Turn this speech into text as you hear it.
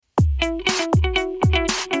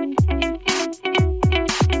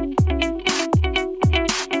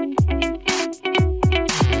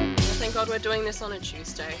Thank God we're doing this on a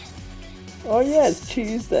Tuesday. Oh yeah, it's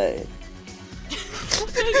Tuesday.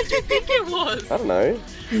 What day did you think it was? I don't know. Oh my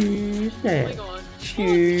Tuesday. God.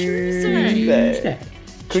 Tuesday.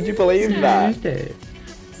 Could you believe that? Tuesday.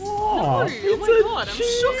 Oh, Oh, oh my God, I'm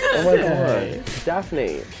shook. Oh my god.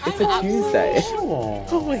 Daphne, it's a Tuesday.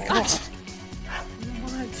 oh my god.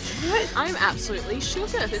 I'm absolutely shook.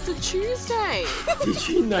 It's a Tuesday. Did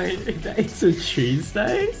you know that it's a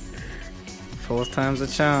Tuesday? Fourth time's a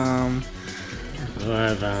charm.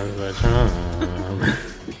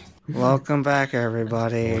 Welcome back,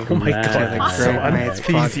 everybody. Oh my to God, the I'm so Great Mates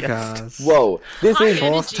unenthusiastic. podcast. Whoa, this High is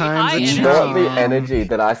energy, times high a energy. not the energy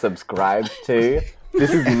that I subscribed to.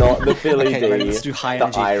 This is not the Philly Okay, D ready? Let's do high that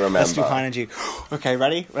energy. I remember. Let's do high energy. Okay,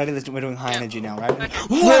 ready? Ready? We're doing high energy now, right? Okay.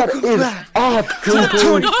 What is up to No,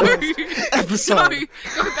 the Episode. no,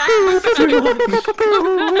 go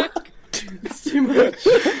back. It's too much.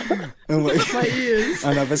 Oh my My ears.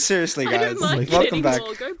 I know, but seriously, I guys, don't like it welcome back.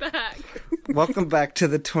 anymore. Go back. Welcome back to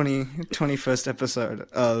the 21st episode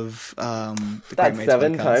of the Great That's Mates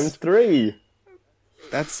 7 podcast. times 3.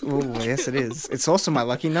 That's yes, it is. It's also my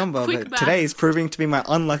lucky number, Quick but today is proving to be my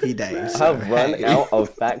unlucky day. So, I've run hey. out of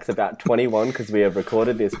facts about 21 because we have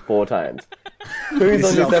recorded this 4 times. Who's This on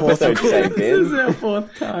is this our fourth episode today, This is Biz? our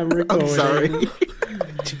 4th time recording. I'm sorry.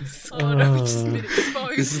 Oh no, we just been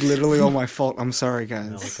exposed. This is literally all my fault. I'm sorry,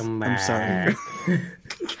 guys. Welcome I'm sorry. back.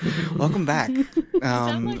 Welcome back.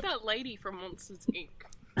 Sound like that lady from Monsters Inc.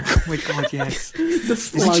 Oh my god, yes. The Isn't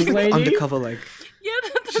slug she like lady. undercover leg? Yeah,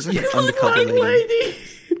 that's She's like an the undercover Slug lady.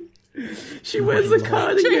 lady. She wears a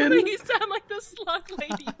cardigan. You sound like the slug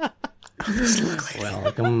lady.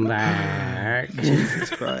 Welcome back. Jesus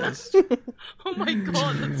Christ. Oh my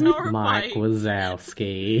God, that's horrifying. Mike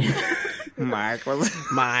Wazowski. Mike was...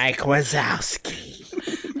 Mike Wazowski.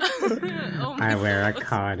 Oh my I wear a God.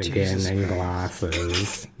 cardigan Jesus and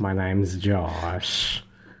glasses. My name's Josh.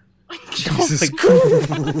 Jesus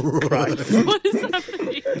What is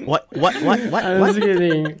happening? What? I was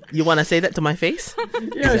kidding. You want to say that to my face?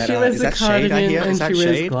 Yeah, that, she is wears a that shade I cardigan hear? and Is that she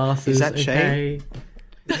wears shade? glasses. Is that shade? Okay?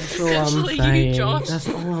 That's all I'm Essentially you, saying. Josh. That's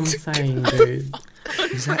all I'm saying, dude.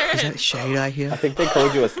 Is that shade I hear? I think they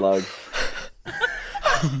called you a slug.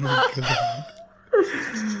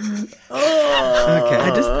 Okay,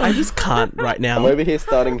 I just can't right I'm now. over here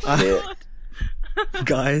starting shit.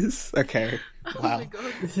 guys. Okay. Wow. Oh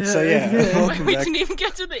God. So yeah, welcome We back. didn't even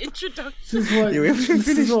get to the introduction. This is what, Yeah, we haven't this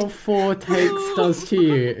is finished. what 4 takes does to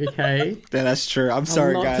you, okay? Yeah, that's true. I'm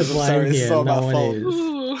sorry, I'm not guys. to I'm blame sorry. This is here, all my no one fault. is.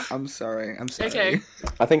 Ooh. I'm sorry. I'm sorry. Okay.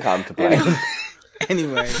 I think I'm to blame.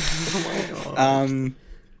 Anyway, I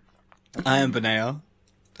am Beneo.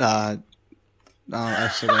 I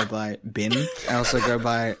also go by Bin. I also go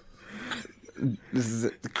by this is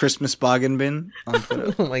the Christmas bargain bin on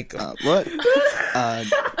Twitter. Oh my god. What?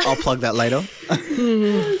 I'll plug that later.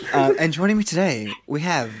 And joining me today, we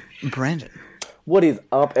have Brandon. What is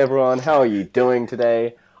up, everyone? How are you doing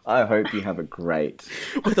today? I hope you have a great...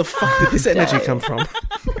 Where the fuck did this energy come from?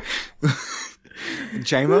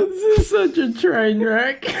 Jamo. This is such a train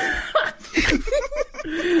wreck.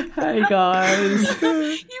 Hey, guys.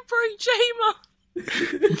 You broke Jamer.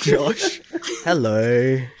 Josh.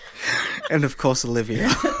 Hello. And of course, Olivia.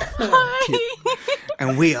 Hi.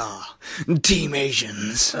 And we are Team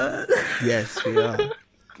Asians. Yes, we are.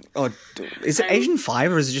 Oh, is it Asian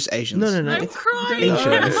 5 or is it just Asians? No. I'm It's crying.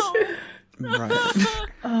 Asians. now.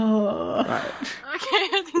 Right. Okay,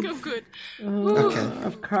 I think I'm good. Okay.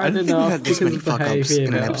 I've I cried don't think we've enough had this because many of fuck-ups behaviour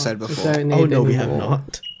in an now. episode I before. don't Oh need no, we have anymore.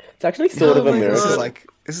 not. It's actually sort of a This miracle. is like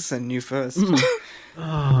this is a new first.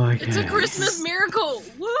 Oh, okay. It's a Christmas miracle.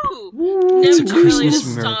 Woo! It's Never a too early to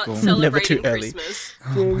Christmas start miracle. celebrating Never too early. Christmas. Oh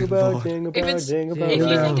my Jingle bell, lord. jingle If bell, it's- jingle bell. If you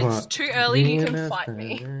Yeah. think it's too early, you can fight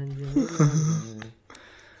me.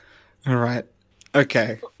 All right.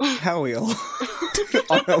 Okay. How are we all?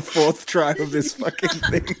 On our 4th try of this fucking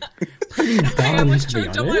thing. I almost to be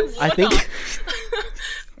choked on my honest. water. I think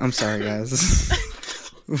I'm sorry, guys.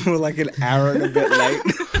 We're like an hour and a bit late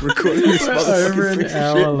recording this We're over motherfucking an thing.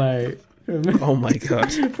 hour late. oh my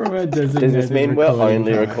god. From our Does designated this mean we're recording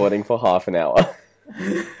only time. recording for half an hour?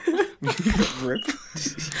 Rip.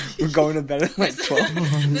 We're going to bed at like 12.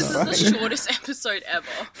 This is the shortest episode ever.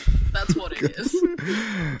 That's what it is.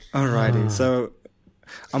 Alrighty, so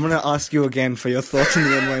I'm gonna ask you again for your thoughts on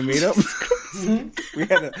the NY meetup. We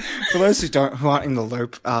had for those who aren't in the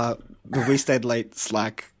loop, the We Stayed Late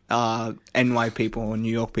Slack, NY people or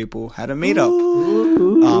New York people had a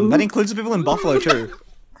meetup. That includes the people in Buffalo too.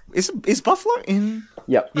 Is Buffalo in?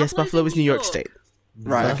 Yep. Yes, Buffalo is New York State.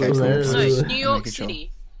 Right. Okay. Buffalo. No, Ugh. New York Making sure.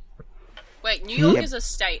 City. Wait, New York Yep. is a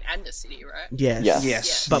state and a city, right? Yes. Yes.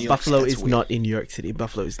 Yes. But New York Buffalo State's is weird. not in New York City.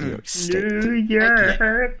 Buffalo is New York State. New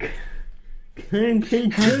York. Can't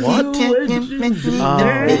take What? you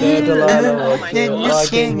Hey there, Delilah, Oh what's my it God.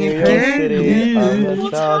 like in New York City? I'm a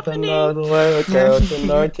What's child and happening? not aware of girl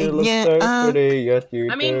tonight. You look so pretty, yes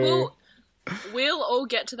you I mean, do. we'll all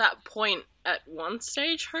get to that point at one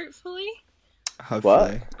stage, hopefully.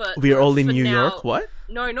 Hopefully. But We are all in for New now- York. What?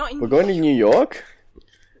 No, not in. We're going to New York?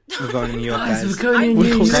 We're going to New York, Guys, guys. we're going to We're New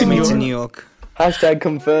going to Great New mates York. in New York. Hashtag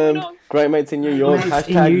confirmed. No. Great mates in New York. Mates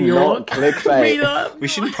in Hashtag New York. not clickbait. Meet up. We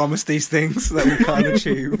shouldn't promise these things that we can't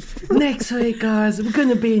achieve. Next week, guys, we're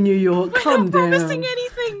gonna be in New York. We're Calm not down. promising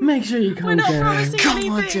anything. Make sure you We're calm not down. promising Come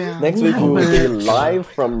on anything. down. Next week we will be live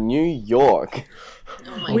from New York.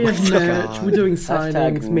 Oh my We God. have merch. God. We're doing Hashtag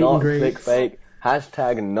signings, meet not and greets. clickbait.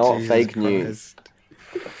 Hashtag not Jesus fake news.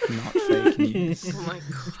 Christ. Not fake news. Oh my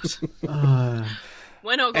God. Ah,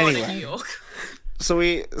 We're not going to Anyway. New York. So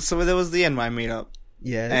there was the NY meetup,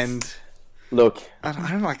 Yes. and Look, I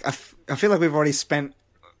don't like. I feel like we've already spent.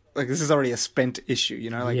 Like this is already a spent issue, you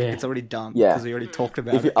know. Like Yeah. it's already done. Yeah. Because we already talked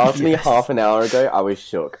about if you it. asked me half an hour ago, I was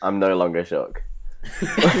shook. I'm no longer shook.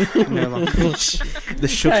 No longer- the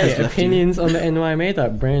shook hey, has left you. opinions on the NY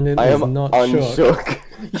meetup. Brandon I is am not unshook. shook.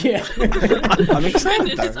 Yeah. I'm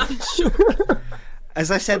excited Brandon is though. unsure. As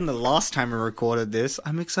I said in the last time we recorded this,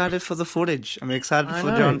 I'm excited for the footage. I'm excited I for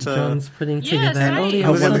know. John to John's putting Yeah, together same. a little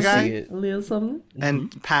Who's the other something. guy? A little something.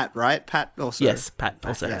 and Pat, right? Pat also. Yes, Pat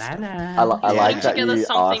also has stuff. I Yeah. like that Together you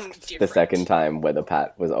something asked the different. second time whether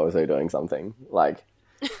Pat was also doing something. Like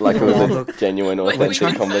it was a genuine, Wait, we authentic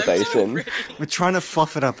confirmed it conversation. already. We're trying to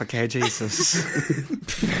fluff it up, okay, Jesus.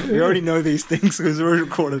 We already know these things because we already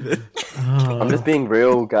recorded it. I'm just being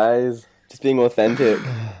real, guys. Just being authentic.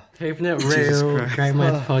 Keeping it Jesus real. Christ. Great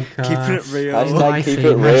Maths podcast. Keeping it real. Hashtag My keep feed,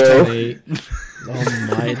 it real. hashtag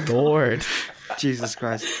Oh my lord. Jesus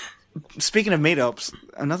Christ. Speaking of meetups,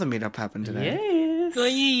 another meetup happened today. Yes.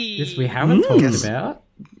 Glee. This we haven't talked Yes. about.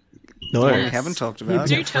 No. We Yes. haven't talked about.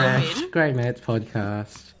 Do tell Fresh. me. Great Maths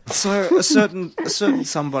podcast. So a certain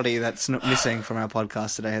somebody that's not missing from our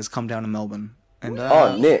podcast today has come down to Melbourne, and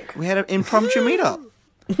Oh, Nick. we had an impromptu meetup.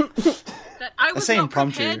 That I was say not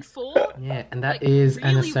impromptu. prepared for. Yeah, and that Like, is really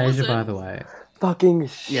Anastasia, wasn't. by the way. Fucking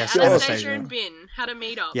Yes, shit. Anastasia Anastasia. and Bin had a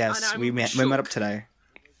meetup. Yes, and I'm we met shook. up today.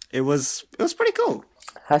 It was pretty cool.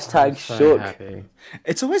 Hashtag So shook. happy.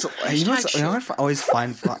 It's always you know, Hashtag you know what I always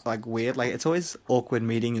find like weird. Like it's always awkward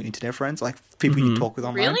meeting your internet friends, like people you talk with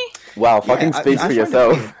online. Really? Wow, fucking I- speak I for find it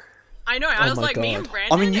yourself. weird. I know. I was my like, me God. and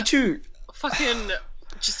Brandon. I mean, you two. fucking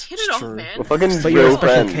just hit it off, true. man. We're fucking But you're a real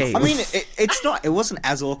special friends. case. I mean, it's not. It wasn't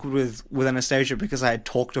as awkward with Anastasia because I had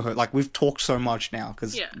talked to her. Like we've talked so much now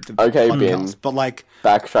because Yeah. Okay, Bin. But like,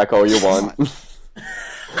 Backtrack all you want.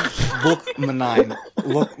 look,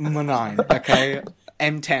 Manine, okay,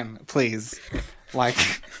 M10, please. Like,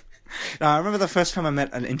 no, I remember the first time I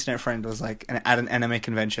met an internet friend was like at an anime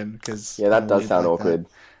convention because Yeah, that does sound awkward.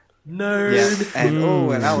 Nerd. Yeah,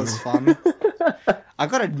 and that was fun. I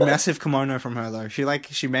got a massive kimono from her though.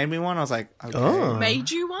 She made me one. I was like, okay. Oh.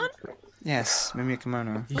 Made you one? Yes, made me a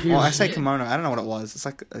kimono. You- Well, I say kimono. I don't know what it was. It's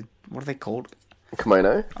like what are they called?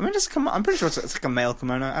 Kimono? I mean, I'm pretty sure it's like a male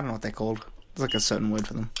kimono. I don't know what they're called. There's like a certain word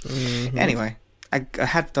for them. Anyway, I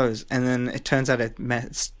had those, and then it turns out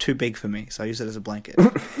it's too big for me, so I use it as a blanket.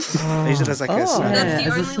 I use it as like a. Oh, snuggie. yeah. That's the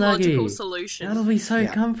as a only logical snuggie. solution. That'll be so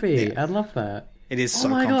Yeah. comfy. Yeah. I'd love that. It is so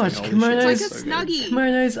Oh my comfy. gosh, Holy kimonos- shit, It's it's like a so good. snuggie.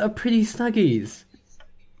 Kimonos are pretty snuggies.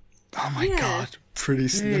 Oh my Yeah. god, pretty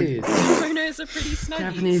snuggie. Jeez. Kimonos are pretty snuggy.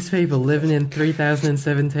 Japanese people living in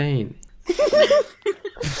 3017.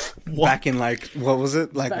 Back in like what was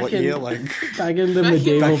it? Like Back what in- year? Like Back in the Back in-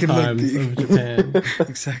 medieval Back in, like, times the- of Japan.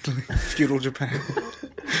 exactly feudal Japan.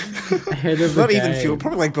 Ahead of the Not even game. feudal.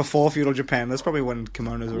 Probably like before feudal Japan. That's probably when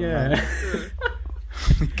kimonos were around. Yeah.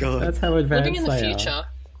 Oh my god. That's how advanced Living in the they future. are.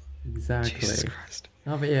 Exactly. Jesus Christ.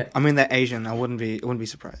 Oh, but yeah, I mean, they're Asian. I wouldn't be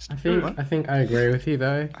surprised. I think I agree with you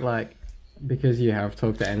though. Like, because you have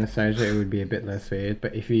talked to Anastasia, it would be a bit less weird.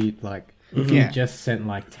 But if you if you Yeah. just sent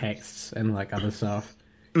like texts and like other stuff,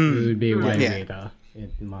 it would be way Yeah. weirder,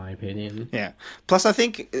 in my opinion. Yeah. Plus, I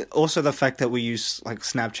think also the fact that we use like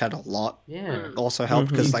Snapchat a lot Yeah. also helped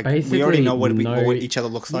because like Basically we already know what know- what each other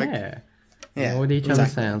looks like. Yeah. Yeah, You know what each other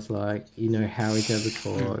exactly. sounds like. You know how each other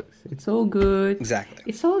talks. It's all good. Exactly.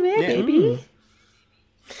 It's all there, Yeah. baby.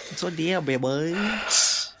 So dear, baby.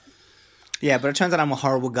 Yeah, but it turns out I'm a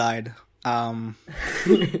horrible guide.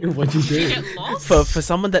 What'd you do? Get lost? For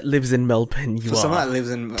someone that lives in Melbourne, you For are someone that lives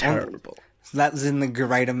in terrible. So that's in the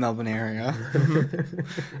greater Melbourne area.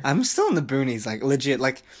 I'm still in the boonies, like legit.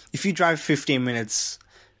 Like if you drive 15 minutes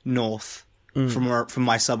north from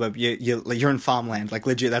my suburb, you're in farmland. Like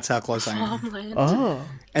legit, that's how close I am. Farmland. Oh.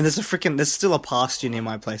 And there's still a pasture near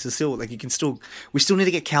my place. There's still like we still need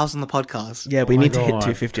to get cows on the podcast. Yeah, we Oh my need to hit God.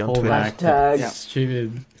 250 on Hold Twitter. back. Hashtag That's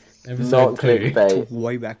stupid. not Episode 2. clickbait.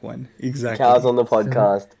 Way back when, exactly. Cows on the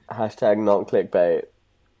podcast. Hashtag not clickbait.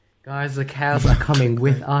 Guys, the cows are coming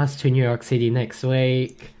with us to New York City next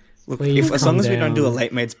week. Look, Please as come long as we don't do a down.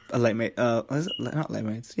 late mates, what is it? Not late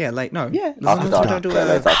mates. Yeah, late. No. Yeah, As long as we after don't do dark.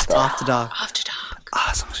 a Late after dark. after dark. After dark.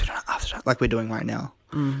 As long as we don't after dark, like we're doing right now,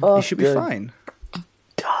 Oh, it should be good. fine.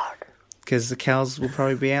 Dark. Because the cows will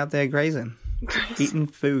probably be out there grazing, eating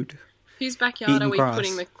food. Whose backyard Eating are we grass.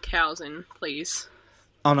 putting the cows in, please?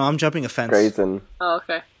 Oh no, I'm jumping a fence. Grazing. Oh,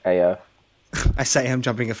 okay. AF. I say I'm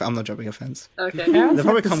jumping a. I'm not jumping a fence. Okay. Cows They'll have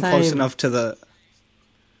probably the come close same- enough to the.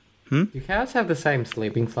 Do cows have the same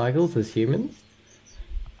sleeping cycles as humans?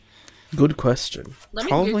 Good question. Let me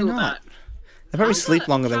Probably Google not. that. They probably Cows sleep are-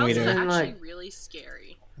 longer than we cows do. are actually Like- really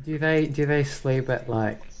scary. Do they sleep at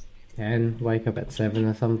like 10, wake up at 7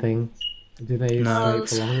 or something? Do they No.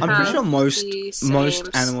 sleep for longer? I'm Have pretty sure most the same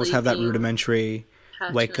animals have that sleeping rudimentary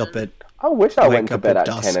wake up pattern. at. I wish I Wake went to up bed at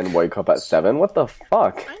at dusk. 10 and woke up at 7. What the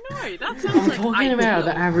fuck? I know, that sounds I'm like talking about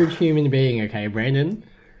the average human being, okay, Brandon?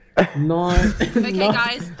 Not, Okay, not,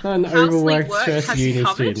 guys, not an how sleep overworked works stress has you uni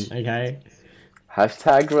covered. student, okay?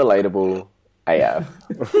 Hashtag relatable AF.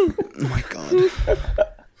 Oh my god.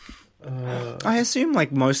 I assume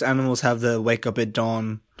like most animals have the wake up at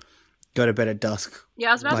dawn, go to bed at dusk. Yeah,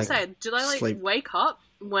 I was about like, to say, do they sleep. wake up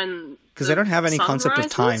when? Because they don't have any sun concept of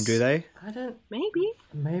time, rises? do they? I don't. Maybe.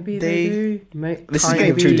 Maybe They- they do. This is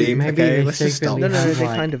getting too deep, Maybe okay? they Let's just stop. secretly No, have, they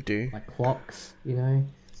like, kind of do. like clocks, you know,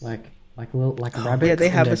 like rabbits. yeah, they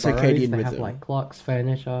in have their a circadian burrows, They have rhythm. like clocks,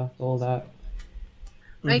 furniture, all that.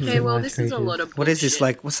 Okay, well, Nice this is a creatures. lot of. What is this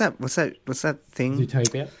bullshit. like? What's that thing?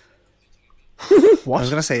 Zootopia. I was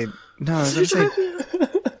gonna say no. I was gonna say.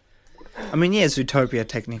 I mean, yeah, Zootopia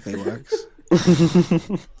technically works.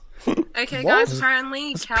 Okay, guys.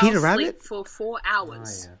 Apparently, cows Peter sleep Rabbit? for 4 Oh,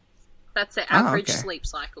 hours. yeah. That's their average okay. sleep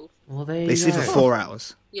cycle. Well, there They you sleep go. for 4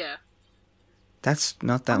 hours. Yeah. That's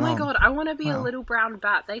not that Oh my long. god, I want to be a Wow. little brown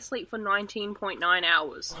bat. They sleep for 19.9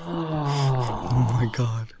 hours. Oh, Oh my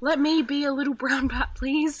god. Let me be a little brown bat,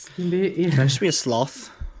 please. Can I just be a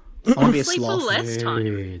sloth? I want to be a Sleep for sloth. less time.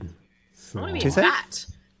 dude. I want to be Is a that- bat.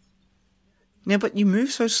 Yeah, but you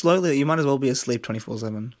move so slowly that you might as well be asleep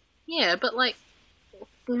 24/7. Yeah, but like.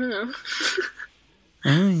 Oh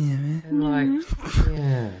yeah, man. And like,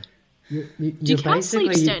 yeah. Do You're cats sleep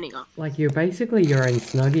basically standing up? like you're basically your own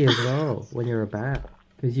snuggie as well when you're a bat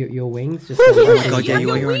because your wings just. Oh Yeah, my god, yeah, you you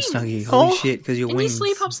have are your own wings. snuggie. Holy Oh. shit, because your And wings. you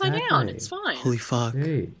sleep upside down. Exactly. It's fine. Holy fuck.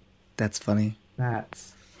 Dude, That's funny.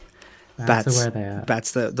 bats. Bats. are where they are.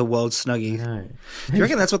 Bats, the world's snuggie. No. Do you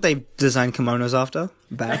reckon that's what they designed kimonos after?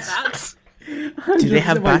 Bats? Bats? Do they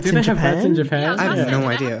have bats do in they have bats in Japan? Yeah, I Japan? was I about have to say, no do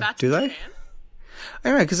they idea. have bats Do in they? Japan? I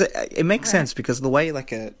don't know, because it makes sense because the way you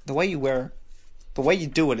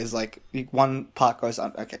do it is like one part goes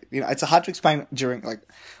on. Okay, it's hard to explain during like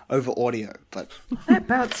over audio, but There are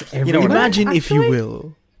bats know everywhere. what I Imagine if you actually.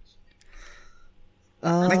 will.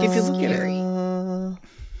 like if you look at it,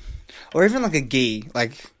 or even like a gi,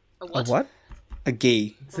 like A A what? what? a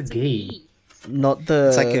gi. It's a gi. Not the.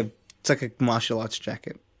 It's like a martial arts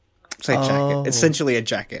jacket. Say Oh. jacket. Essentially a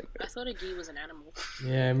jacket. I thought a gi was an animal.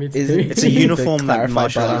 Yeah, me Is too. it- It's a uniform that Clarify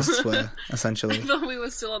martial that. artists wear. Essentially. I thought we were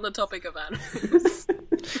still on the topic of animals.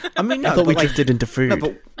 I mean, no, I thought we but, like, drifted into food. no,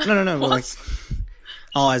 but no, but, like,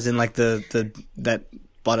 What? as in like the that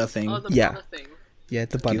butter thing. Oh, the Yeah. butter thing. Yeah,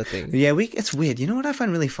 the butter thing. Yeah, it's weird. You know what I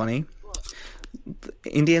find really funny?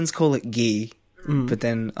 The Indians call it ghee, but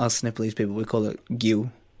then us Nepalese people we call it gyu.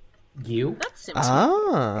 You? That's simple.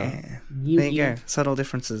 Ah. Yeah. You, There you go. Subtle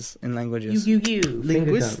differences in languages. You.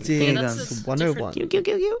 Linguistics Yeah, that's a 101. Gyu, gyu,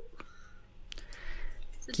 gyu, gyu.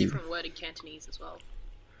 It's a different word in Cantonese as well.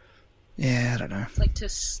 Yeah, I don't know. It's like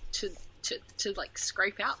to like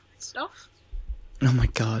scrape out stuff. Oh my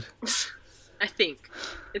god. I think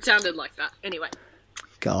it sounded like that. Anyway.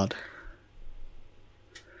 God.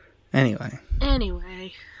 Anyway,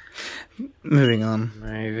 moving on.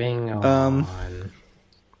 Moving on.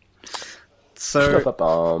 So, Drop a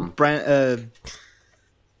bomb.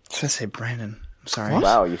 should I say Brandon? I'm sorry.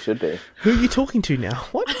 Wow, you should be. Who are you talking to now?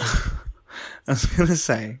 What? I was gonna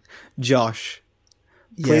say, Josh.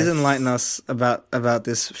 Please Yes. enlighten us about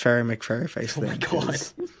this Fairy McFairy face thing. Oh my god.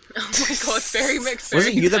 Oh my god, Fairy McFairy. Was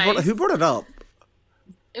it you that face. who brought it up?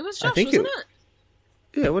 It was Josh, think wasn't it-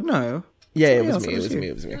 it? Yeah, well, no. Yeah, it Somebody was else, me.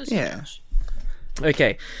 It was you. me. It was me. It was Yeah. Josh.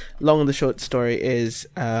 Okay, long and the short story is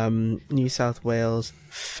New South Wales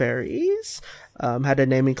Ferries had a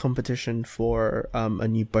naming competition for a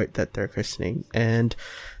new boat that they're christening, and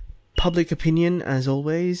public opinion, as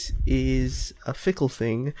always, is a fickle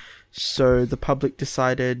thing, so the public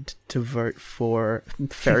decided to vote for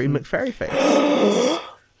Ferry McFerryface.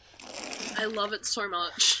 I love it so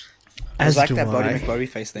much. As like do that Bodie I.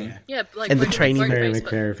 McBodie thing. Yeah, like And the Bodie trainee McFerry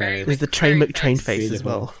McFerry face. There's the Train McFerry McTrain face. face as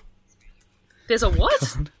Beautiful. well. There's a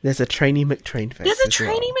what? There's a Trainee McTrain face. There's a as well.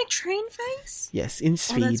 trainee McTrain face? Yes, in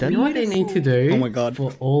Sweden. You know what they need to do? Oh my God.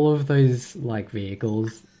 For all of those like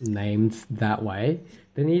vehicles named that way,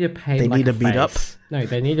 they need to paint. They like, need a to beat up? face. No,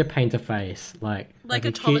 they need to paint a face Like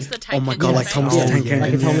a Thomas the cute- Tank Oh my Engine God, like face? Thomas the Tank Yeah,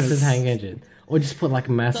 like a Engine, Thomas the yes. Tank Engine, or just put like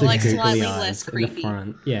massive like, googly slightly eyes less in the creepy.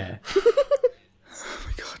 front. Yeah.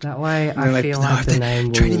 That way, I they're like, feel "No, like the the name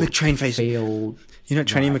will Trainee McTrain face." feel. You know,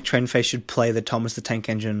 Trainee McTrain face should play the Thomas the Tank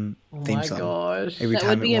Engine Oh theme my song. gosh! Every That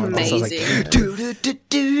time would be it won. So I was like, amazing.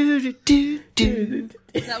 "Do-do-do-do-do-do-do."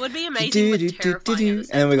 That would be amazing but terrifying at the And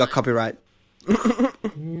same then we got time. copyright.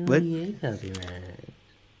 What?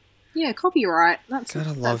 Yeah, copyright. That's God,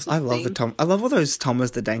 I that's love the the thing. I love all those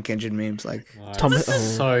Thomas the Tank Engine memes. Like, Thomas.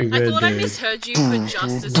 So good, I thought I dude. misheard you for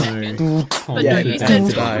just a second. No. But Yeah, no, you he said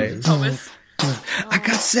did. Thomas. Thomas. I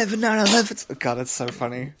got 7 out of 11. God, it's so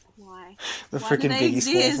funny. Why? The Why do freaking they Biggie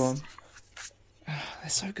Smalls exist? one. They're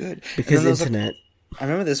so good. And Because then there was, internet. I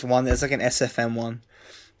remember this one. There's like an SFM one.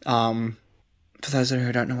 For those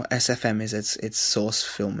who don't know what SFM is, it's Source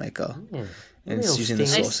Filmmaker, and it's Real using the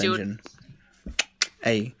sting. Source I still- engine.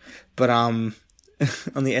 But on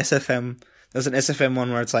the SFM, there's an SFM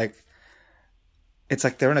one where it's like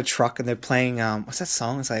they're in a truck and they're playing what's that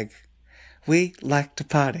song? It's like, "We like to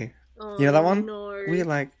party." You know that one? no. We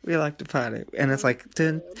like to party, and it's like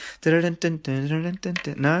dun, dun, dun, dun, dun, dun, dun, dun,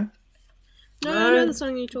 dun. No, No, I know the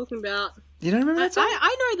song you're talking about. you don't remember that song?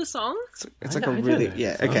 I know the song. It's I like a don't know really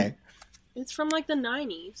that song. okay. It's from like the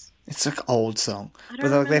 90s. It's like an old song, I but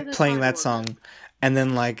don't they're remember the playing that title of song, and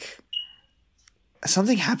then like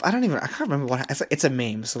something happened. I can't remember what. It's a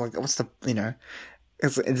meme. So like, what's the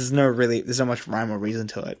there's not much rhyme or reason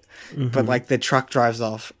to it. But like the truck drives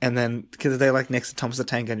off, and then because they're like next to Thomas the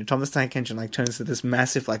Tank Engine, Thomas the Tank Engine like turns into this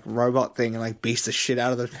massive like robot thing and like beats the shit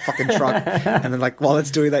out of the fucking truck. And then like while it's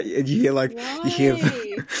doing that, you hear like Why? you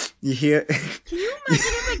hear. Can you imagine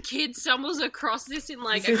if a kid stumbles across this in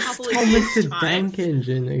like a It's couple of Thomas years' the time? Tank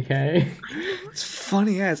Engine, okay? It's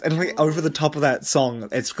funny as, and like over the top of that song,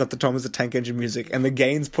 it's got the Thomas the Tank Engine music, and the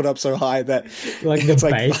gain's put up so high that Like the it's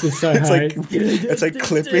bass is so it's high. like it's like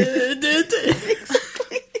clipping.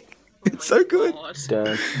 It's so good. God.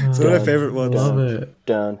 Dun, It's one of my favorite ones. Love it.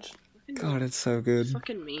 dun. God, it's so good.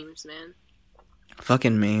 Fucking memes, man.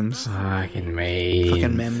 Fucking memes. Fucking me.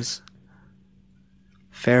 Fucking memes.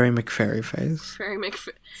 Fairy McFairy face. Fairy Back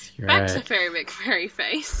to Right. Fairy McFairy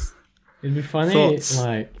face. It'd be funny, Thoughts?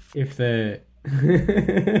 like, if the...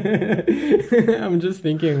 I'm just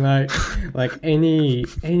thinking, like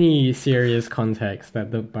any serious context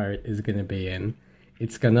that the boat is gonna be in,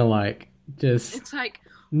 it's gonna, like, just... It's like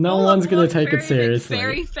No all one's gonna aboard take it Fairy seriously.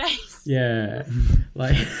 McFairy face. Yeah.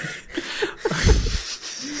 Like...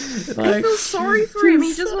 I feel sorry for him.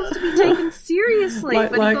 He just wants to be taken seriously,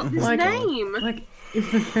 but he got this name. Like, if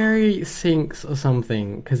the ferry sinks or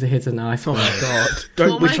something because it hits an iceberg, God,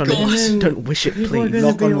 don't Oh wish my on gosh. it. Don't wish it, People are please.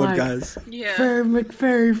 gonna Knock be on wood, like, guys. Yeah. Fairy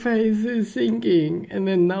McFairy face is sinking, and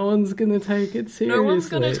then no one's gonna take it seriously. No one's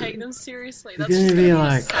gonna take them seriously. That's You're just gonna be gonna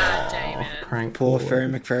like, a sad day, man. prank Poor call. Fairy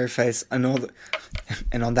McFairy face.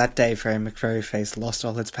 And on that day, Fairy McFairy face lost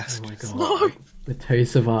all its Oh my passengers. god. The two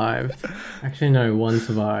survived. Actually, no, one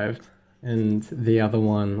survived. And the other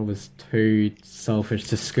one was too selfish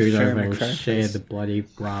to scoot Fairy over and McFairy share face. the bloody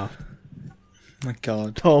raft. My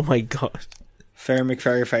God. Oh my god. Fairy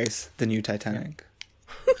McFairy face, the new Titanic.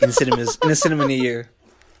 In a cinema near you.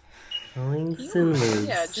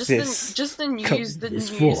 Yeah, just This the news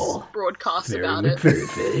is news for broadcast Fairy about it. McFairy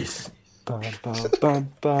face. Bum, bum, bum,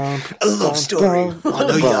 bum, A love story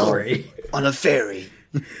on a ferry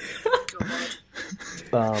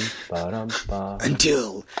bum, ba-dum, bum,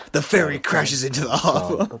 until the ferry crashes into the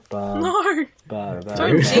harbor, bum, bum, No, ba-da-ba.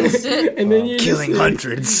 don't jinx it. And then you killing just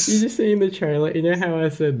hundreds. You just see in the trailer, you know how I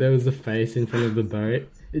said there was a face in front of the boat?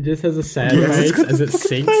 It just has a sad Yes, it's face got as the it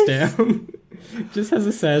sinks down. Just has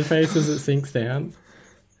a sad face as it sinks down.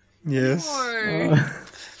 Yes. No.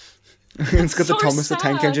 It's got the So Thomas the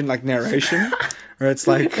Tank sad. Engine like narration, where it's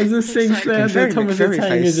like, As it sinks like down, the Fairy Thomas the McFairy Tank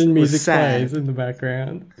face Engine was music sad. plays in the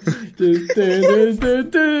background. Just do, do, do,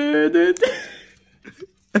 do, do, do.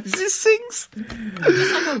 it just sings.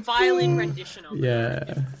 Just like a violin rendition of it.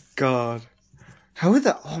 Yeah. God, How would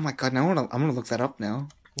that? Oh my god! Now I'm gonna look that up now.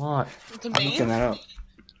 What? The I'm looking meme? that up.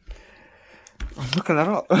 I'm looking that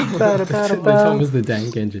up. The Thomas the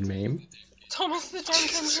Tank Engine meme. Thomas the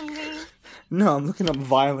Tank Engine meme. No, I'm looking up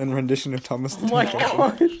violin rendition of Thomas the Oh my Tank Engine.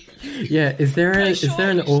 god! Yeah, is there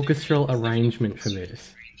an orchestral arrangement for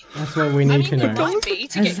this? That's what we need to There know. might be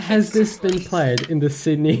to get Has this been played in the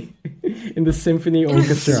Sydney Symphony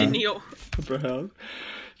Orchestra? Sydney, Opera House.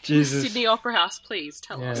 Jesus. Sydney Opera House, please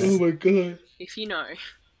tell us Yeah. Oh my god. if you know.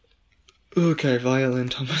 Okay, violin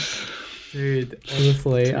Thomas. Dude,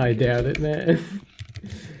 honestly, I doubt it, man.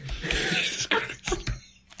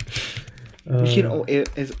 You know,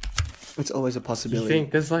 it's always a Do you possibility.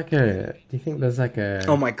 think there's like a?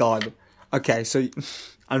 Oh my god. Okay, so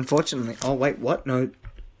unfortunately, oh wait, what? No,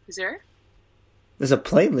 Is there? there's a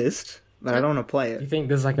playlist, but I don't want to play Do you it. think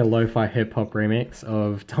there's like a lo-fi hip-hop remix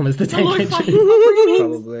of Thomas the Tank lo-fi Engine?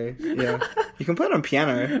 Probably, yeah. You can play it on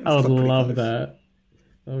piano. I would It's pretty love close. that.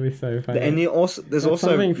 That would be so funny. And there's That's also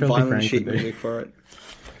something Filthy violin Frank sheet would do. music for it.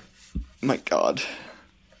 My god.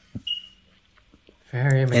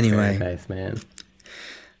 Very Anyway. face, man.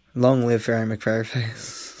 Long live Fairy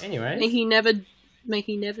McFairyface. Anyway, May he never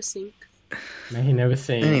sink. may he never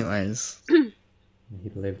sing. Anyways, May he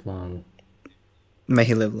live long. may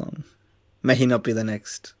he live long. May he not be the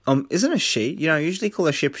next. Isn't a she? You know, I usually call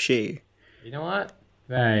a ship she. You know what?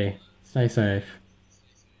 Hey, stay safe.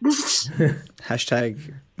 Hashtag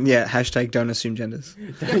don't assume genders.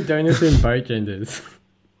 Don't assume boat genders.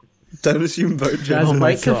 Don't assume boat Guys, genders.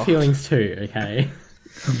 wait your feelings too, okay?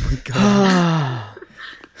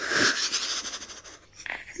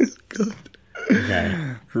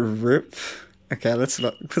 Okay. Rip. Okay, let's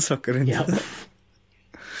not get into Yep. that.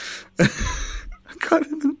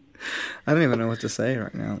 I don't even know what to say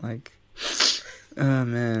right now. Like, oh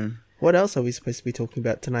man, What else are we supposed to be talking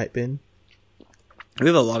about tonight, Ben? we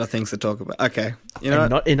have a lot of things to talk about. Okay, you know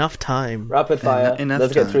And what? not enough time. Rapid fire. enough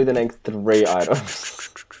Let's get time. through the next 3 items.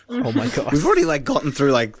 Oh my god. We've already gotten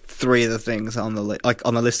through 3 of the things on the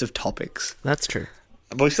on the list of topics, That's true.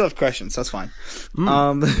 but we still have questions. So that's fine.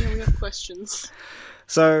 Yeah, we have questions.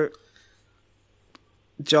 So,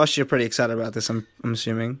 Josh, you're pretty excited about this. I'm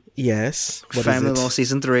assuming. Yes. What is Family it? Law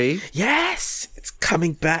season 3. Yes! It's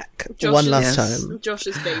coming back. Josh One is- last Yes. time.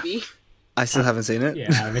 Josh's baby. I still haven't seen it. Yeah,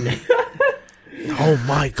 I mean, Oh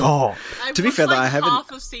my god. I To be fair, though, I haven't-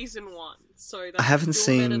 half of season 1, so that's I haven't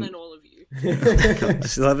still better seen- than all of you. I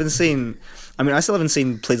still haven't seen. I still haven't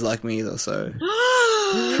seen Please Like Me either. So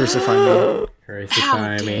crucify me.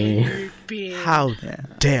 crucify me. How Yeah.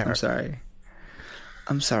 dare. I'm sorry.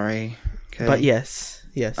 I'm sorry. Okay. But yes.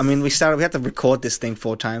 We had to record this thing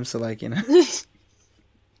 4 times, so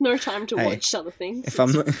No time to Hey, watch other things. if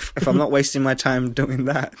I'm not wasting my time doing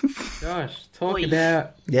that. Josh, talk Oi.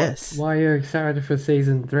 about Yes. why you're excited for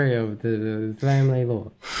season 3 of the Family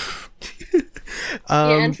Law.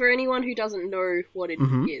 Yeah, and for anyone who doesn't know what it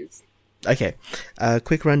is, Okay.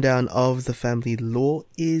 Quick rundown of the Family Law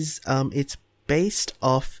is it's based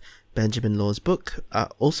off Benjamin Law's book,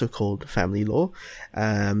 also called Family Law.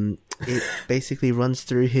 It basically runs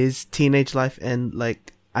through his teenage life and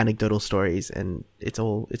anecdotal stories, and it's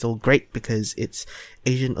all great because it's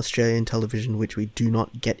Asian Australian television, which we do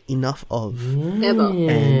not get enough of. ever.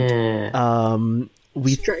 Yeah.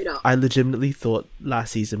 Straight up. I legitimately thought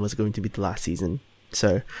last season was going to be the last season,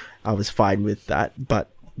 so I was fine with that. But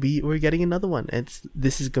we're getting another one, and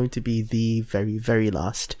this is going to be the very, very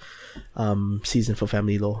last season for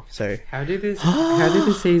Family Law. So How did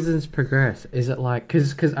the seasons progress? Is it like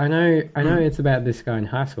because I know it's about this guy in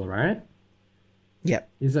high school, right? yeah,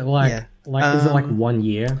 Is it like Yeah. is it like 1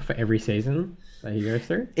 year for every season that he goes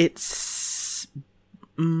through? it's.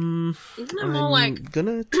 Isn't it more I'm like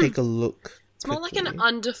gonna take a look. it's more like an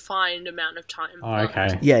undefined amount of time? Oh,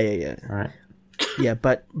 okay. Yeah. All right. Yeah,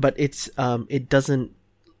 but it's it doesn't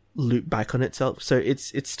loop back on itself, so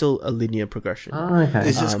it's still a linear progression. Oh, okay.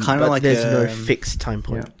 It's just But kind of like there's no a- fixed time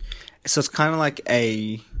point. Yeah. So it's kind of like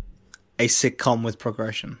a sitcom with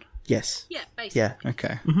progression. Yes. Yeah, basically. Yeah.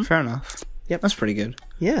 Okay, fair enough. Yep. That's pretty good.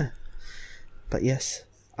 Yeah. But yes,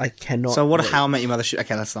 I cannot. So what? wait. How I Met Your Mother?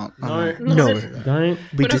 Okay, that's not. No, No, don't. we We're did, not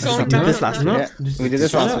we going did back. this last No. week. Yeah, Just we did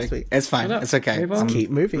this shut last up. week. It's fine. Shut up. It's okay. Move on. Keep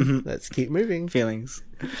moving. Let's keep moving. Feelings.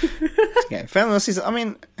 Okay, Family Law season. I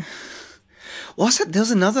mean, what's that?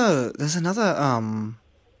 There's another.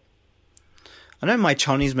 I know My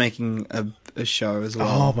Choni's making a show as well.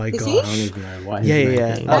 Oh my Is god. he? I don't even know why. Yeah, he's yeah,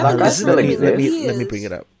 making yeah. it. Oh, that still let me exists. bring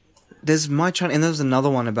it up. There's My Choni, and there's another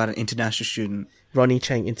one about an international student. Ronnie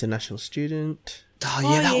Chang, international student. Oh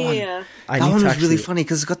yeah, that one. Yeah. I That need one to was really actually- funny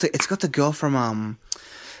because it's got the girl from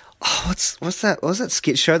what's that? What was that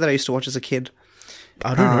skit show that I used to watch as a kid?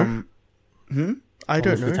 I don't know. I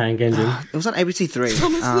don't Thomas the know. Tank Engine. It was on ABC Three.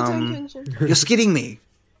 Thomas the Tank Engine. You're skidding me.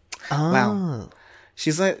 Ah, Wow.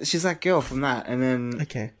 She's that girl from that, and then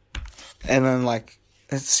like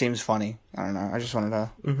it seems funny. I don't know. I just wanted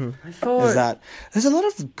to. I thought There's a lot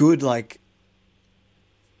of good like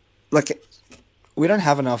we don't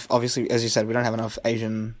have enough. Obviously, as you said, we don't have enough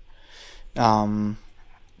Asian Asian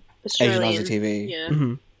Aussie TV.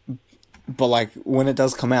 Yeah. But like when it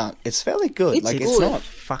does come out, it's fairly good. It's It's good. not.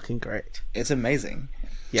 fucking great. It's amazing.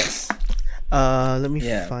 Yes. Let me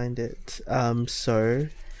Yeah. find it. So,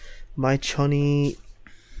 my Chonny.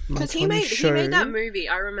 Because he made that movie.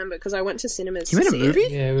 I remember because I went to cinemas. He made a to see movie?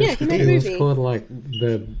 It. yeah, it was, Yeah, he made a it was movie. called like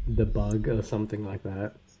the Bug or something like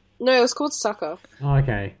that. No, it was called Sucker. Oh,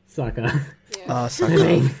 okay, sucker. Ah, I sorry.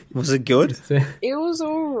 mean, Was it good? It was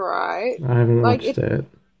alright. I haven't Like, watched it.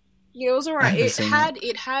 Yeah, it was I alright. haven't It seen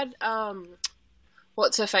had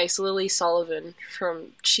what's her face, Lily Sullivan from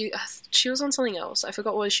she was on something else. I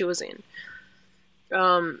forgot what she was in.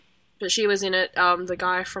 But she was in it. The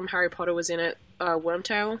guy from Harry Potter was in it.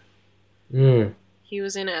 Wormtail. Mm. He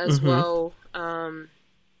was in it as well.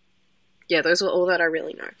 Yeah, those were all that I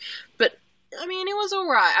really know. But I mean, it was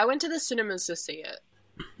alright. I went to the cinemas to see it,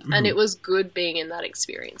 and it was good being in that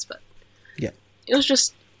experience. But Yeah. it was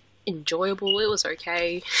just enjoyable. It was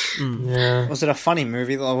okay. Yeah. Was it a funny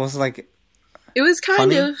movie? Or was it like It was kind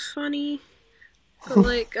Funny? of funny, but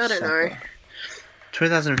like I don't know.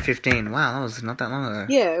 2015? Wow, that was not that long ago.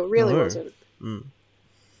 Yeah, it really No. wasn't.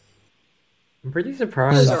 I'm pretty It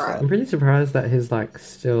surprised. was alright. I'm pretty surprised that he's like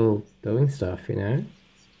still doing stuff, you know,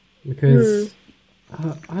 because I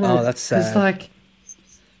don't. Oh, that's sad. Because like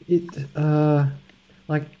it,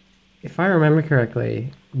 like if I remember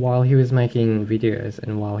correctly, while he was making videos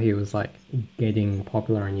and while he was like getting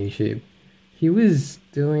popular on YouTube, he was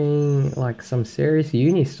doing like some serious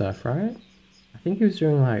uni stuff, right? I think he was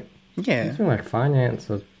doing like Yeah. finance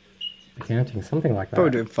or accounting, something like that.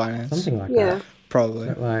 Probably doing finance. Something like Yeah. that. Probably.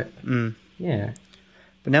 But like, yeah.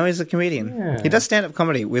 But now he's a comedian. Yeah. He does stand-up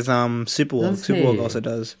comedy with Superwog. Does he? Superwog also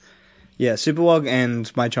does. Yeah, Superwog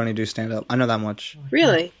and My Johnny do stand-up. I know that much.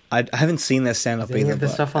 Really? I haven't seen their stand-up Is any either, of the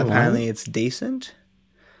but stuff online? apparently it's decent.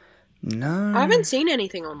 No. I haven't seen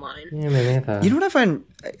anything online. Yeah, me neither. You know what I find?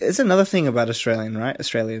 It's another thing about Australian, right?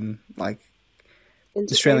 Australian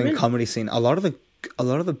Australian Entertainment? comedy scene. A lot of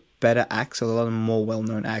the better acts, or a lot of the more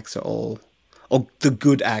well-known acts, are all, or the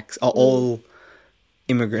good acts are all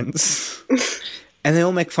immigrants, and they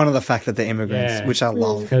all make fun of the fact that they're immigrants, Yeah. which I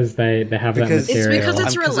love. because they have Because- that It's material. because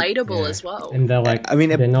it's Because it- relatable yeah. as well. and they're like, I mean,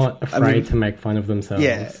 they're not I afraid mean- to make fun of themselves.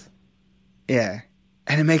 Yeah. Yeah,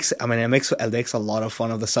 and it makes a lot of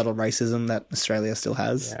fun of the subtle racism that Australia still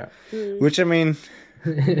has. Yeah. Which I mean,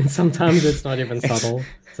 And sometimes it's not even subtle.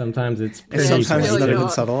 Sometimes it's pretty sometimes it's really not even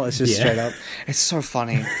not. subtle. It's just Yeah. straight up. It's so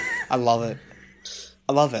funny. I love it.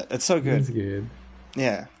 I love it. It's so good. It's good.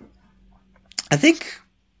 Yeah. I think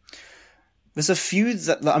there's a few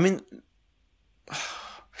that, I mean,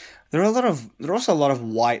 there are also a lot of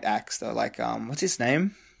white acts though, like what's his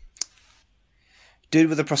name? Dude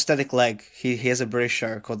with a prosthetic leg. He has a British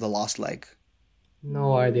show called The Last Leg.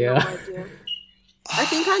 No idea. No idea. I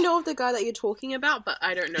think I know of the guy that you're talking about, but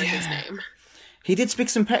I don't know his name. He did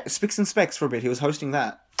Spicks and Specs for a bit. He was hosting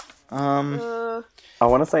that. Uh, I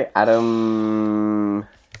want to say Adam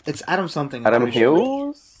It's Adam something. I'm Adam pretty sure.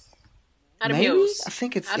 Hills. Adam Maybe? Hills. I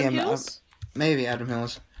think it's Adam yeah, Hills? maybe Adam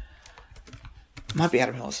Hills. Might be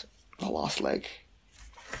Adam Hills. The Last Leg.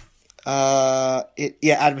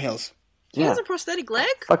 Adam Hills. He has a prosthetic leg?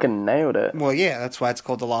 Fucking nailed it. Well, yeah, that's why it's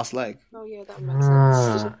called The Last Leg. Oh yeah, that makes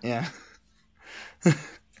sense. Yeah.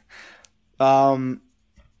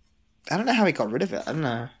 I don't know how he got rid of it. I don't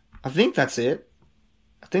know. I think that's it.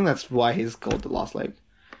 I think that's why he's called The Last Leg.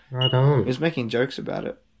 Right on. He was making jokes about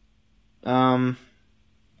it. Hold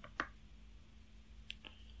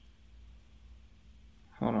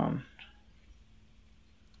on.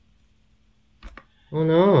 Oh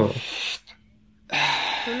no.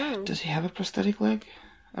 I don't know. Does he have a prosthetic leg?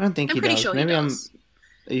 I don't think I'm he pretty does. sure Maybe he does.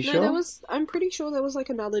 Are you No, sure? I'm pretty sure there was like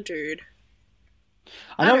another dude.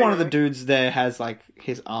 I know don't one of the know. dudes there has like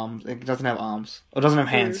his arms. It doesn't have arms, or doesn't have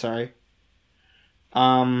hands. Sorry.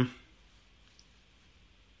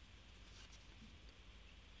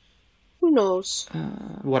 Who knows?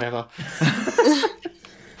 Whatever.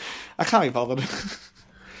 I can't be bothered.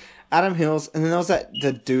 Adam Hills, and then there was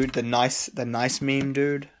the dude, the nice meme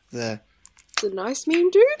dude, the The nice meme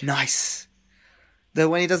dude? nice.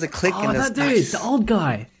 When he does a click Oh, and that there's dude, nice. the old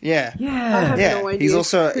guy. Yeah. I Yeah. have Yeah, no idea he's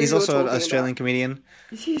also who you're an talking Australian about. comedian.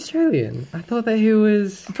 Is he Australian? I thought that he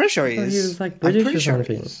was. I'm pretty sure he I thought is. he was, like, I'm British pretty or sure he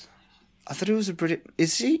something. is. I thought he was a British.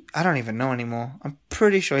 Is he? I don't even know anymore. I'm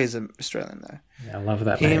pretty sure he's an Australian though. Yeah, I love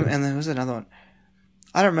that Him, name. and there was another one.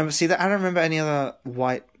 I don't remember. See that? I don't remember any other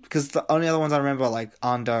white because the only other ones I remember are like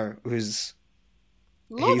Ando, who's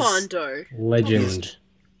Love He's- Ando. Legend.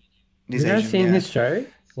 he's Have you guys Asian. seen Yeah. his show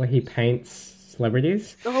where he paints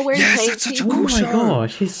celebrities? Oh, where he Yes, paints that's such a people. Oh cool my show.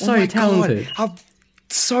 gosh, he's Oh so my God, talented. how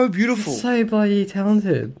so beautiful. So bloody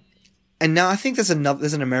talented. And now I think there's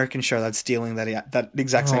an American show that's stealing that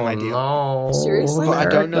exact same idea. No. Seriously? But I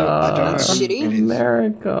don't know That's who shitty. it is.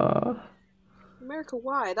 America. America,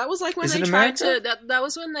 why? That was like when Is they it tried America? to. That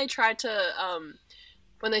was when they tried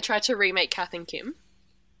to remake Kath and Kim.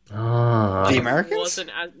 Ah. The It Americans? wasn't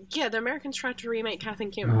as, yeah, the Americans tried to remake Kath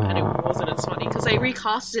and Kim, and it wasn't as funny because they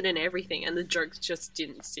recasted and everything, and the jokes just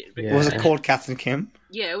didn't sit. Yeah. Was it called Kath and Kim?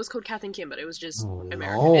 Yeah, it was called Kath and Kim, but it was just Oh,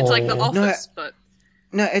 American. no. It's like The No, Office, but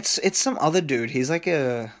No, it's some other dude. He's like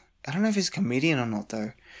I don't know if he's a comedian or not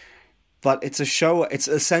though. But it's a show. It's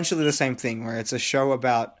essentially the same thing where it's a show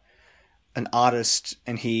about an artist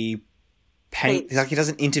and he Paints. like he does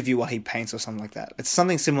an interview while he paints or something like that. It's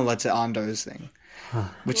something similar to Ando's thing,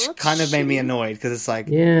 which Well, that's kind of made me shitty. annoyed because it's like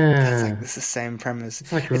Yeah. it's the same premise.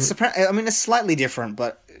 like I mean, it's slightly different,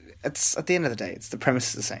 but it's at the end of the day, it's the premise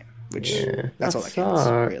is the same. Which that's all that counts,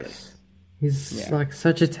 really. He's Yeah. like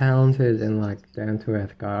such a talented and like down to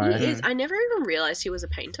earth guy. he is. I never even realized he was a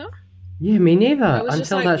painter. Yeah, me neither. was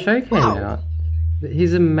just Until like, that show came wow. out.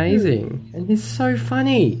 He's amazing. And he's so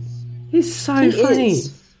funny. He's so He funny.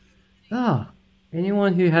 is. Ah.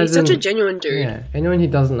 Anyone who He's hasn't such a genuine dude. Yeah. Anyone who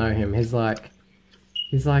doesn't know him, he's like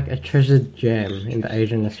a treasured gem in the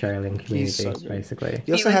Asian Australian community, so good. basically.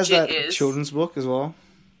 He also has that legit is. children's book as well.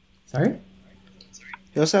 Sorry?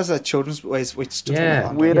 He also has that children's book. Wait, still Yeah.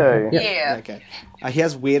 talking about Ando? Weirdo. Yeah. Yeah. Okay. He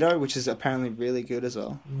has Weirdo, which is apparently really good as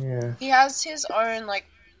well. Yeah. He has his own like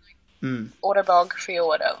Mm. autobiography or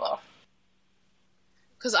whatever.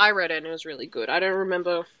 Because I read it and it was really good. I don't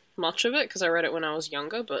remember much of it because I read it when I was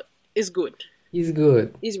younger, but it's good. He's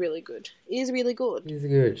good. He's really good. He's really good. He's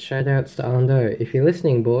good. Shout outs to Ando. If you're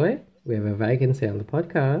listening, boy, we have a vacancy on the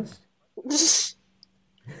podcast.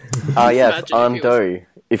 Ah, yes, Imagine if he was- Ando,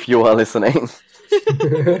 if you are listening.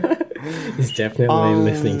 He's definitely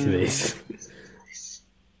listening to this.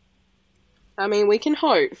 I mean, we can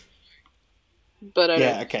hope. But I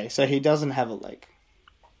Yeah. don't. Okay. So he doesn't have a leg.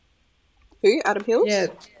 Who? Adam Hills? Yeah,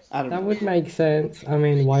 I don't that know. would make sense. I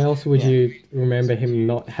mean, why else would you remember him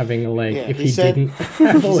not having a leg Yeah, if he he said- didn't have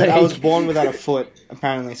a He said, leg? I was born without a foot.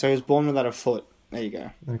 Apparently, so he was born without a foot. There you go.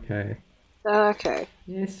 Okay. Okay.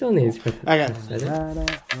 Yeah, it still needs Okay.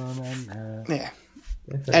 prosthetic. Yeah.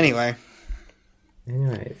 Definitely. Anyway.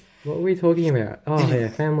 Anyways, what were we talking about? Oh yeah,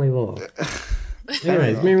 family law.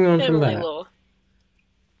 Anyways, moving on from Family that. law.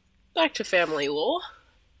 Back to family law.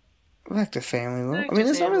 Back to family law. Back I mean, to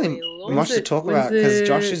there's not really family law. much to talk about because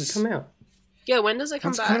Josh is. come out. Yeah, when does it come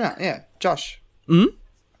When's it back? coming out? Yeah, Josh.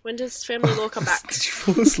 When does family law come back? Did you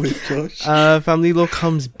fall asleep, Josh? Family Law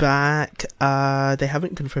comes back. They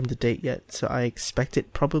haven't confirmed the date yet, so I expect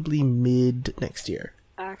it probably mid next year.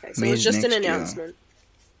 Okay, so it was just an Mid-next year. announcement.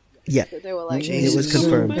 Yeah, That they were like, it was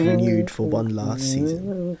confirmed renewed for one last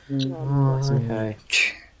season. Oh, okay.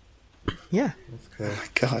 Yeah. That's cool. Oh my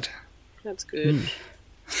God. That's good.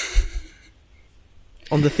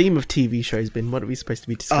 On the theme of TV shows, Ben, what are we supposed to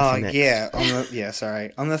be Oh discussing next? yeah.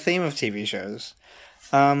 Sorry. On the theme of TV shows,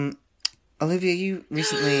 Olivia, you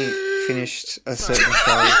recently finished a certain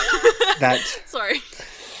show Sorry.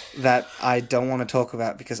 that I don't want to talk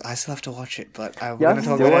about because I still have to watch it. But I'm Yeah, going to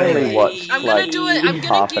talk still about it only anyway. watched I'm gonna like do it. I'm gonna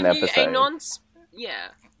half give an you a episode.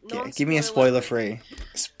 Give me a spoiler-free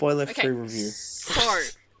Okay, review. So,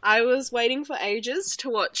 I was waiting for ages to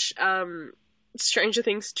watch Stranger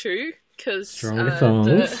Things 2 because Stronger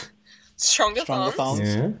Thongs. Stronger Stronger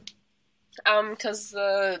Thongs. Thongs.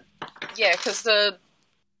 Yeah. Because the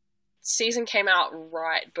season came out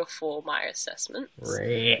right before my assessment,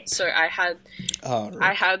 Right. so I had Oh,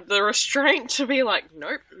 right. the restraint to be like,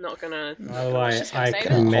 nope, not gonna. By the way, She's I gonna say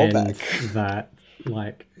commend Hold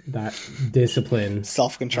that discipline. You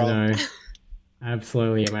Self-control. know,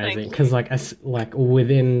 absolutely amazing. you. Because like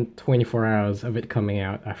within 24 hours of it coming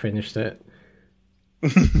out, I finished it.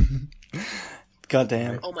 God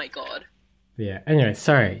damn. Oh my god. Yeah. Anyway,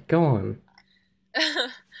 sorry. Go on.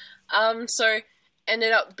 So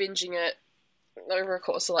ended up binging it over a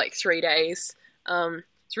course of like 3 days.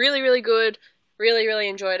 It's really, really good. Really, really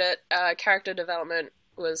enjoyed it. Character development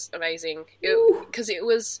was amazing. Because it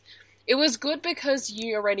was good because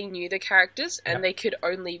you already knew the characters and they could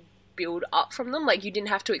only build up from them. Like you didn't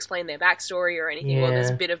have to explain their backstory or anything. Well, there's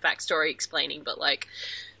a Yeah. bit of backstory explaining, but like,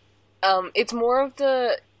 it's more of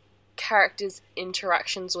the characters'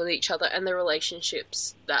 interactions with each other and the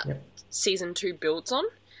relationships that season 2 builds on.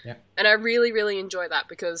 Yep. And I really, really enjoy that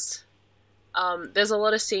because there's a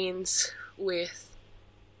lot of scenes with...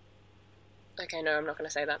 Okay, no, I'm not going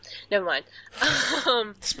to say that. Never mind.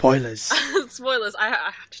 Spoilers. Spoilers. I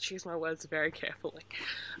have to choose my words very carefully.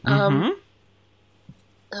 Mm-hmm.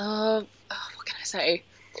 What can I say?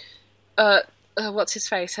 What's his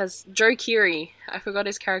face? Has Joe Keery, I forgot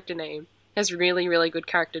his character name, has really, really good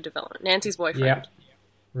character development. Nancy's boyfriend. Yep.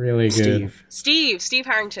 Really good. Steve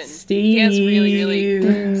Harrington. Steve. He has really,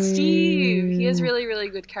 really... Steve! He has really, really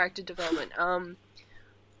good character development.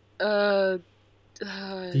 Did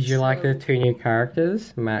you like the 2 new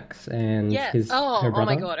characters, Max and Yeah. her brother? Oh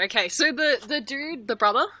my god. Okay, so the dude, the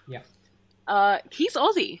brother, Yeah. he's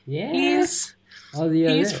Aussie. Yeah. He's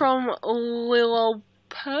Yeah. from Willow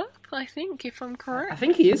Perth, I think, if I'm I correct.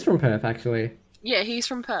 think he is from Perth, actually. Yeah, he's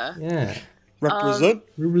from Perth. Yeah. Represent.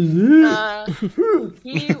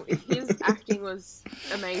 His acting was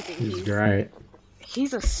amazing. He's great.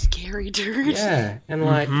 He's a scary dude. Yeah, and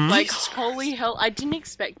like, Like, holy hell, I didn't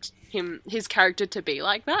expect his character to be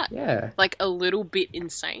like that. yeah. Like, a little bit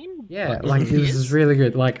insane. Yeah, but like he this is. is really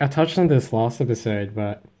good. Like I touched on this last episode,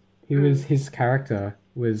 but his character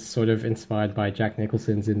was sort of inspired by Jack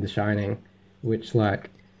Nicholson's in The Shining, which like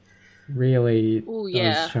really Ooh, does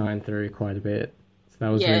yeah. shine through quite a bit. So that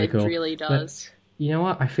was Yeah, really cool. it really does. You know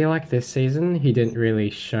what? I feel like this season he didn't really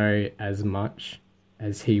show as much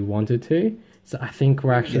as he wanted to. So I think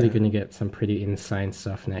we're actually going to get some pretty insane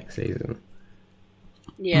stuff next season.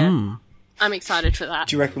 Yeah. I'm excited for that.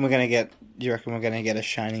 Do you reckon we're gonna get? Do you reckon we're gonna get a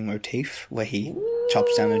Shining motif where he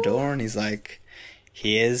chops down the door and he's like,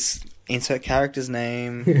 "Here's insert character's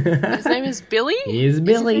name." His name is Billy? He is Is his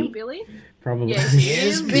Billy. name Billy? Probably. Yes, he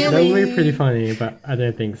is That would be Billy. pretty funny, but I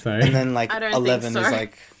don't think so. And then like I don't 11 think is so.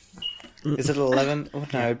 like, is it 11? Oh,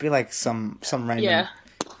 no, it'd be like some random. Yeah.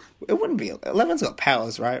 It wouldn't be. 11's got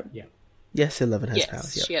powers, right? Yes, 11 has Yes,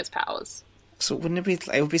 powers. Yep. she has powers. So wouldn't it be?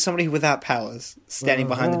 It would be somebody without powers standing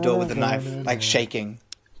behind the door with a knife, like shaking.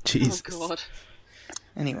 Jesus. Oh god.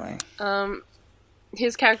 Anyway,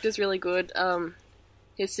 His character's really good.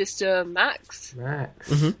 His sister Max.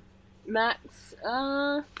 Max. Max,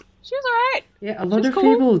 she was alright. Yeah, a lot She's of cool.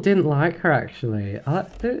 people didn't like her actually. I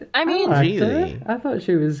mean- liked her. Really? I thought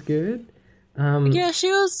she was good. Yeah,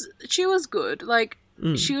 she was good. Like,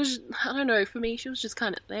 she was, I don't know, for me, she was just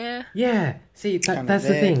kind of there. Yeah, see, Kinda that's the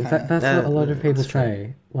there, thing. kinda- That's what a lot of people that's fair.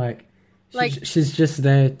 say. Like, Like- she's just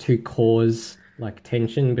there to cause like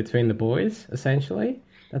tension between the boys. Essentially,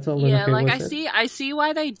 that's what a lot of Yeah, people like, said. I see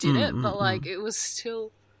why they did it, but, like, it was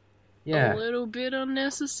still Yeah, a little bit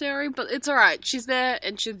unnecessary, but it's alright. She's there,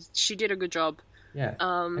 and she did a good job. yeah.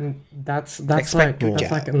 Um, And that's Expect like more.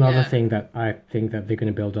 that's like another Yeah. thing that I think that they're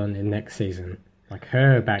going to build on in next season. Like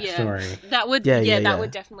her backstory. That would, Yeah, yeah, yeah, that yeah.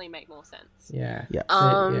 would definitely make more sense. Yeah. Yeah.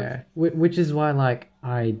 So, yeah. Which is why, like,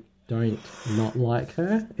 I don't not like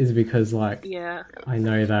her, is because, like, Yeah. I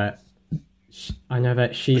know that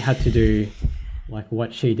she had to do, like,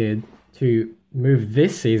 what she did to move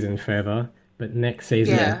this season further, but next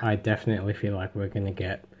season, Yeah. I definitely feel like we're going to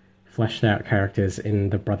get fleshed out characters in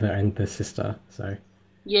the brother and the sister, so.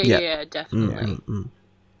 Yeah, Yeah. yeah, definitely.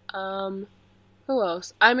 Who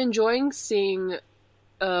else? I'm enjoying seeing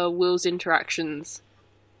Will's interactions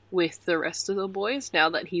with the rest of the boys now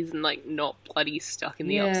that he's like not bloody stuck in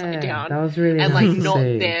the upside down that was really and nice like to not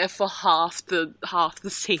see. there for half the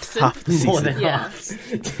season. Half the More season. than Yeah.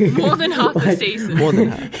 half. More than half the Like, season. More than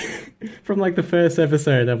half. From, like, the first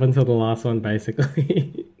episode up until the last one,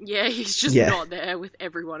 basically. Yeah, he's just Yeah. not there with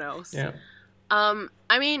everyone else. Yeah.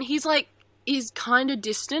 I mean, he's kind of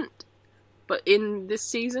distant, but in this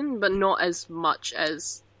season, but not as much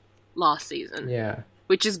as last season, Yeah.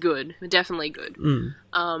 which is good, definitely good.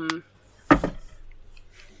 Mm.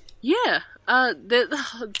 Yeah.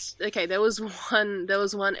 Okay. There was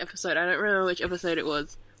one episode. I don't remember which episode it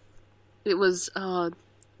was. It was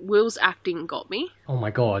Will's acting got me. Oh my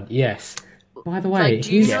god, yes. By the way, Like,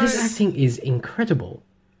 do you his know- acting is incredible.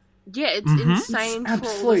 Yeah, it's insane It's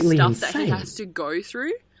for all the absolutely stuff that he insane. has to go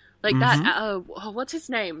through. Like that. What's his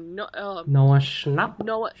name? Noah Schnapp.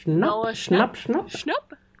 Noah Schnapp.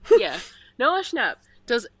 Schnapp? Yeah. Noah Schnapp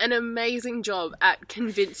does an amazing job at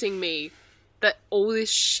convincing me that all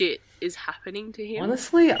this shit is happening to him.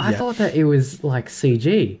 Honestly, I thought that it was like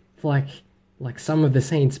CG for like some of the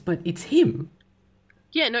scenes, but it's him.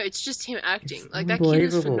 Yeah, no, it's just him acting. It's Like, that kid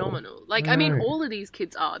is unbelievable. phenomenal. Like, I mean, Right. all of these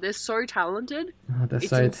kids are. They're so talented. Oh, they're It's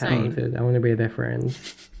so insane. talented. I want to be their friend.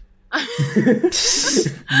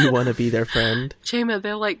 You want to be their friend? Chima,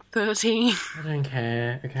 they're like 13. I don't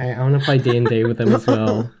care. Okay, I want to play D&D with them as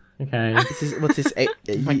well. Okay, What's this?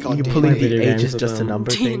 my God, You dude. pulling Video the age games is just a with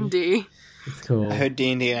number thing. D&D. it's cool. I heard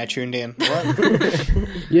D&D and I tuned in. What?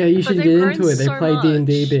 Yeah, you should they've get grown into it. They so play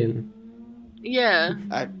D&D much. bin. Yeah.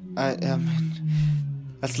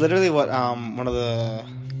 That's literally what one of the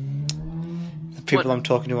people What? I'm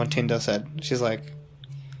talking to on Tinder said. She's like,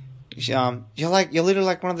 you're literally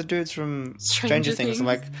like one of the dudes from Stranger Things. I'm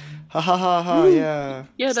like, ha ha ha ha, yeah.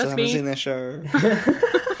 Yeah, Still that's haven't me. seen their show.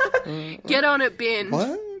 Get on it, Ben.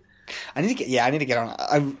 What? I need to get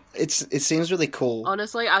on. It seems really cool,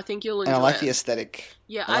 Honestly, I think you'll enjoy and I like it. the aesthetic.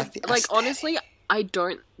 Yeah, I like the aesthetic. honestly, I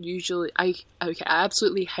don't usually. I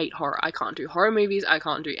absolutely hate horror. I can't do horror movies. I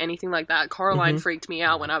can't do anything like that. Coraline freaked me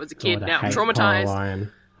out when I was a kid. God, I Now I'm hate traumatized.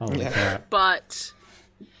 Coraline. Holy Yeah. crap. But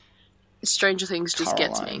Stranger Things just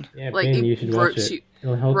gets me. Coraline. Yeah, Like, Ben, it you should watch ropes it. you-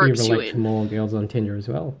 It'll help you ropes you relate to in. more girls on Tinder as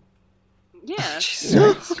well. Yeah,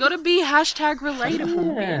 Jesus. gotta be hashtag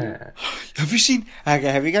relatable. Yeah. Have you seen? Okay,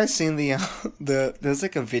 have you guys seen the? There's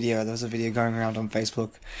like a video. There was a video going around on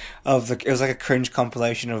Facebook of it was like a cringe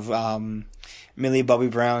compilation of Millie Bobby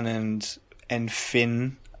Brown and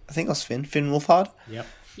Finn. I think it was Finn Wolfhard Yep.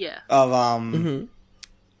 Yeah. of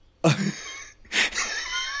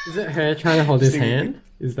Is it her trying to hold his hand?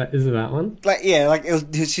 Is it that one? like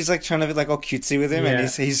she's like trying to be like all cutesy with him, and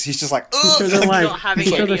Yeah. he's just like He sort ugh! of not having he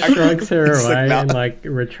sort of any. shrugs her He's like, away "Nah." and like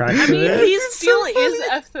retracts I mean, it. he still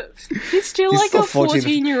is he's still He's like still a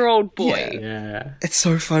 14-year-old boy. Yeah. Yeah. It's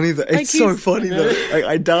so funny though. Like, It's so he's- funny though. Like,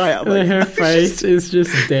 I die. I'm And like, her face is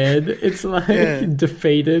just dead. It's like Yeah.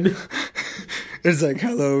 defeated. it's like,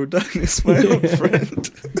 hello, darkness, my old friend.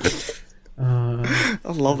 Uh,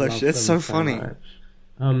 I love that love shit. It's them so funny. much.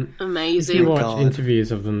 If you Amazing. watch God.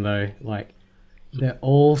 interviews of them though, like they're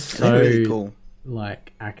all so They're really cool.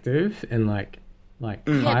 like active and like Yeah,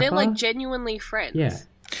 they're hyper. like genuinely friends. Yeah.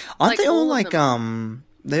 Aren't Like, they all all of like them.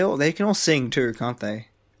 they can all sing too, can't they?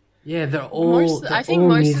 Yeah, they're all. I think all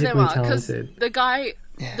most of them musically are because talented. the guy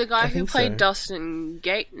I who think played so. Dustin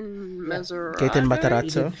Gaten Mazzarato. Gaten He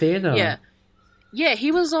Matarazzo. did theater. Yeah,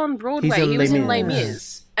 he was on Broadway. He's in He was Les in Les Mis.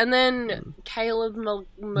 Mis. And then Caleb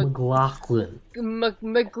McLaughlin.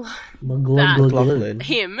 McLaughlin.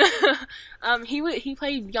 him. He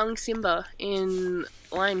played young Simba in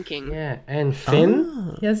Lion King. Yeah, and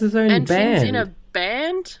Finn. He has his own And band. Finn's in a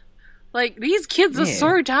band. Like, these kids are Yeah. so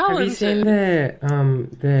Have you talented. seen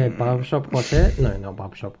their barbershop quartet? No, not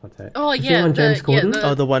barbershop quartet. Oh, You seen yeah, on James yeah, Corden? the-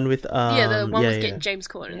 Oh, the one with the one with yeah. James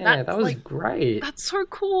Corden. Yeah, that was like, great. that's so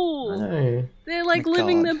cool. No. They're like My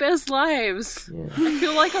living God. their best lives. I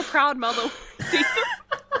feel like a proud mother.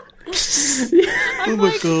 Oh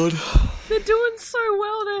my god. They're doing so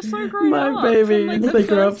well. They're so grown My up. babies, From, like, the they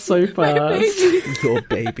grow up first- so my fast. babies. Your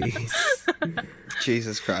babies.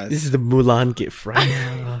 Jesus Christ. This is the Mulan gift,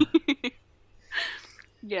 right?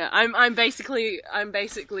 Yeah, I'm basically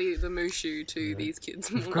the Mushu to these kids.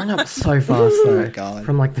 Grown up so fast though. God.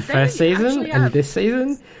 From like the first season actually and have. this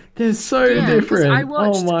season, they're so Yeah, 'cause different. I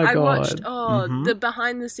watched, oh my I god. watched the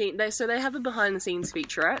behind the scenes. They have a behind the scenes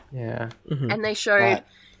featurette, Yeah. and they showed Right.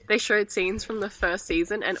 they showed scenes from the first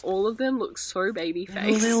season, and all of them look so baby They're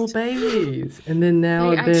faced. little babies, and then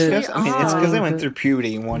now They they're. actually I mean, it's because they starting went to- through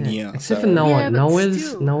puberty in one year. Except so- for Noah. Yeah, but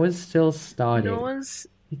still. Noah's still starting. Noah's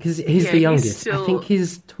Because he's Yeah, the he's youngest. I still- think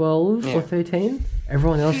he's 12 Yeah. or 13.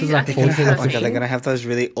 Everyone else is I like think 14 or he's- Like, are they 15. gonna have those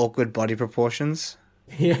really awkward body proportions?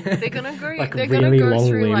 Yeah. they're gonna go. Like they're really gonna go long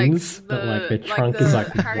through limbs, like but like the their trunk is like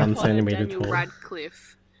Harry 1 Potter, centimeter Daniel tall.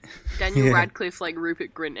 Radcliffe, Daniel Yeah. Radcliffe, like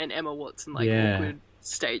Rupert Grint and Emma Watson, like Yeah. awkward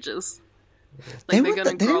stages. They, Like were,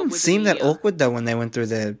 they didn't seem that awkward though when they went through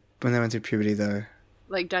puberty though.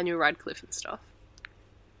 like Daniel Radcliffe and stuff.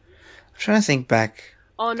 I'm trying to think back.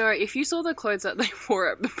 Oh no! If you saw the clothes that they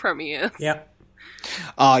wore at the premiere, Yep.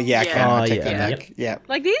 Oh yeah, okay, Yeah. I'll Oh, take yeah. that back. Yeah.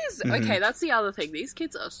 like these. Okay, that's the other thing. These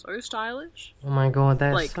kids are so stylish. Oh my god,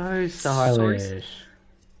 that's Like, so stylish.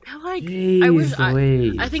 They're like, Jeez I wish.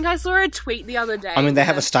 Louise. I think I saw a tweet the other day. I mean, they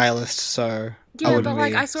have where- a stylist, so I Yeah, wouldn't but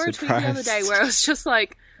like be I saw a tweet the other day surprised. where I was just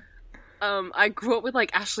like, I grew up with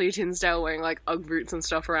like Ashley Tisdale wearing like UGG boots and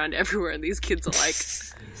stuff around everywhere, and these kids are like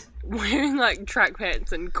wearing like track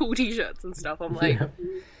pants and cool t-shirts and stuff. I'm like, Yeah.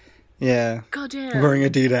 Yeah, god damn. wearing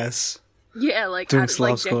Adidas, Yeah, like doing like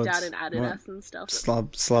Slav decked out squats. in Adidas and stuff.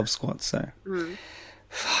 slub squats. So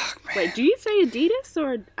Wait, do you say Adidas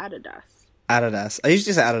or Adidas? Adidas. I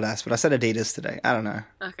usually say Adidas, but I said Adidas today. I don't know.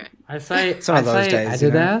 Okay. I say, one of those days, you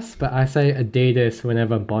know? Adidas, but I say Adidas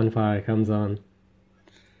whenever Bonfire comes on.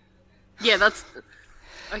 Yeah, that's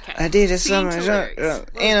okay. Adidas. Sing to lyrics.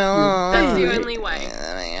 You know. That's the only way.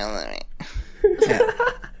 Yeah.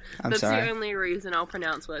 I'm That's sorry. the only reason I'll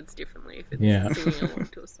pronounce words differently if it's Yeah. singing along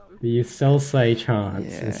to a song. You still say chance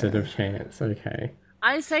Yeah. instead of chance, okay.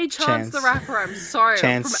 I say Chance the Rapper. I'm sorry.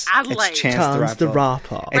 I'm from Adelaide. It's Chance Chance the the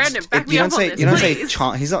Rapper. Rapper. Brandon, back me you up don't on say this, you don't say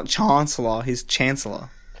please. he's not Chancellor. He's Chancellor.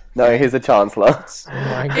 No, he's a chancellor. Oh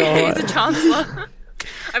my He's god. a Chancellor.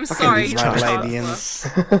 I'm sorry, These he's a Chancellor.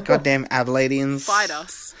 Adelaideans. Goddamn Adelaideans. Fight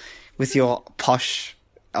us. With your posh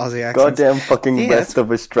Aussie accent. Goddamn fucking Yeah, rest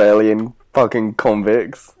of Australian fucking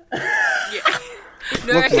convicts. Yeah.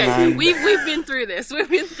 No, Look, okay. man. We've been through this. We've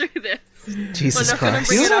been through this. Jesus We're not gonna Christ.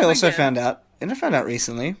 bring You it know what up I also again. found out? You know, I found out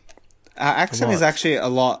recently. Our accent is What? actually a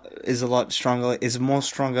lot stronger. Is more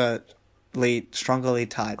strongerly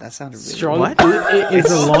tied. That sounded really Strong. What?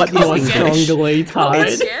 It's a lot more English? strongly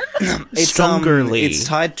tied. Again? Strongerly.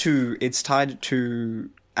 It's tied to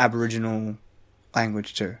Aboriginal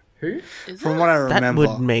language too. Who? Is From it? what I That remember.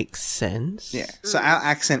 would make sense. Yeah. So our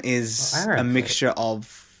accent is Oh, our a accent. mixture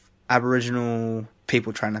of Aboriginal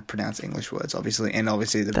people trying to pronounce English words, obviously, and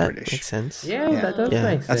obviously the That British. makes sense. Yeah, Yeah. that does Yeah.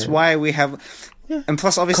 make sense. That's why we have, and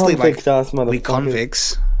plus obviously Convict ass we motherfuckers.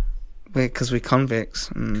 convicts, because we convicts.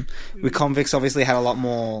 We convicts obviously had a lot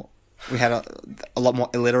more. We had a lot more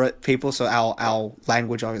illiterate people, so our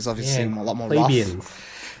language is obviously a lot more rough. plebeians,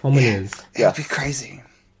 commoners. It would be crazy.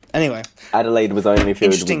 Anyway, Adelaide was only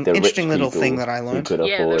filled Interesting- with the rich interesting little people thing that I who learned. could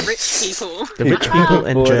Yeah, afford, the rich people. The rich people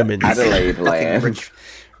and afford Germans. Adelaide fucking land.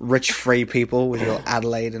 rich free people with your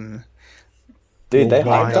Adelaide and Dude, they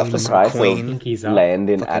Wine. hiked up the Some price Queen. of Pinkies up. land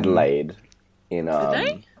in Fucking- Adelaide. In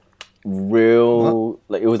they?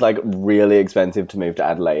 like it was like really expensive to move to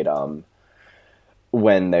Adelaide.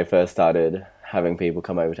 When they first started having people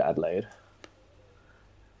come over to Adelaide.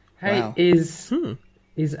 Hey, Wow. is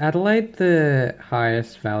Adelaide the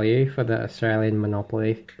highest value for the Australian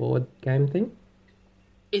Monopoly board game thing?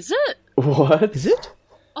 Is it? What? Is it?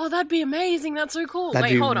 Oh, that'd be amazing. That's so cool. that'd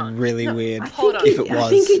Wait, be hold on. really weird. Hold on. If it was, I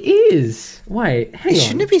think it is. Wait, hang on.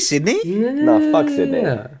 shouldn't it be Sydney? No, fuck Sydney.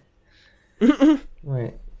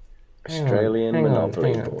 Wait. Hang on, Australian hang on,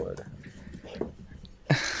 Monopoly hang on. board.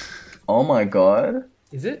 Oh my god.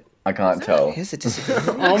 Is it? I can't tell. Here's a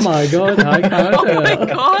disagreement. Oh my god, I can't Oh my tell.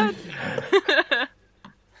 god.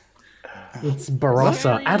 It's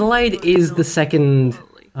Barossa. Really? Adelaide is the second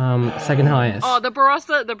highest. Oh, the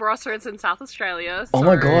Barossa is in South Australia. Oh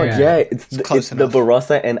my so- god, Yeah. yeah, it's the close enough.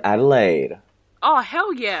 Barossa and Adelaide. Oh,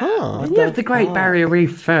 hell yeah. Oh. You have the Great Barrier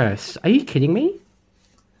Reef first. Are you kidding me?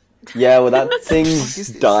 Yeah, well that thing's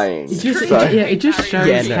dying. It just, so- it just shows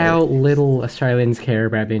Yeah, no. how little Australians care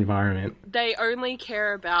about the environment. They only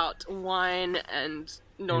care about wine and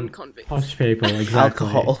non-convicts. Posh people, exactly.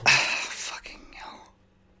 Alcohol. Fucking hell.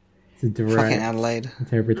 It's a Fucking direct Adelaide.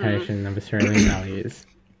 interpretation of Australian values.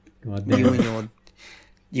 God You damn.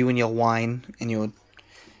 and your wine and your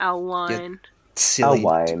Our wine. Our silly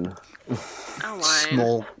wine. Our wine.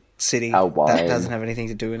 small city Our that wine. doesn't have anything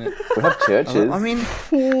to do in it. We have churches. I mean,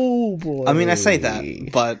 Oh boy. I say that,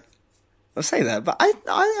 but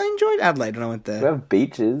I enjoyed Adelaide when I went we there. have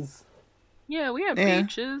beaches. Yeah, we have Yeah.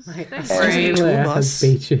 beaches. They're Hey. great. Australia tour has bus.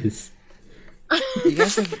 beaches. You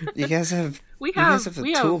guys have We you guys have, have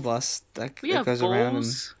we a tour have, bus that we have goes around and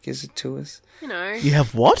balls. gives it tours. you know, You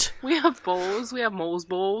have what? we have balls. We have moles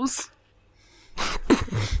balls.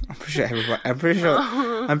 I'm pretty sure everybody.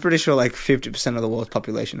 I'm pretty sure like 50% of the world's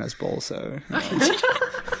population has balls. So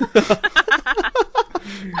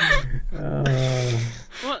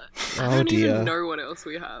What? I Oh, don't dear. even know what else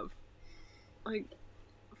we have. Like,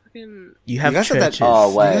 fucking. You have You guys have that- churches.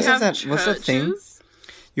 Oh, wait. you We guys have have that. What's the thing? churches.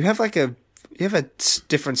 You have a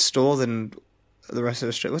different store than the rest of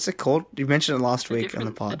Australia. What's it called? You mentioned it last week on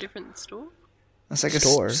the A pod. different store. It's like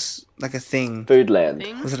Store? like a thing. Foodland.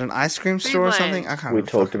 Thing. Was it an ice cream store or Foodland. something? I can't. We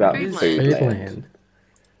remember. talked about Foodland. Foodland. Foodland.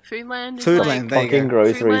 Foodland is Foodland. like There you Fucking go.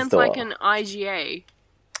 grocery Foodland's store. like an IGA.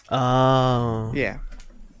 Oh. Yeah.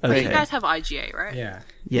 Okay. You guys have IGA, right? Yeah.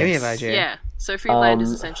 Yeah, we Yes. have IGA. Yeah. So Foodland is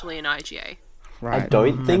Um, essentially an IGA. Right. I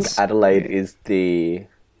don't think That's- Adelaide is the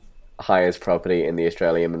highest property in the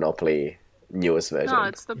Australian Monopoly newest version. No,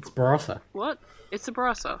 it's the It's Barossa. what? It's the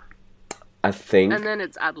Barossa, I think and then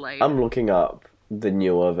it's Adelaide. I'm looking up the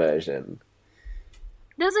newer version,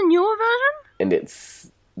 There's a newer version. and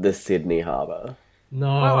it's the Sydney Harbour. No.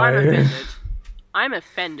 Oh, I'm offended. I'm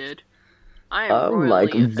offended. I am I'm royally like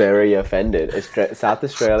offended. very offended. South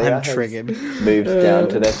Australia I'm has triggered. moved down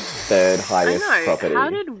to the third I highest know. property. How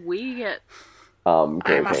did we get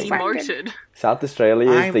grouping. demoted? South Australia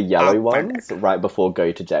is I'm the yellow offended. ones right before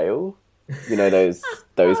go to jail. You know those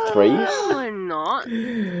three. No, I'm not.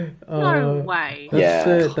 No way.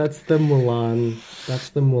 That's the Mulan. That's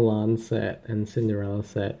the Mulan set and Cinderella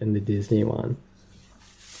set and the Disney one.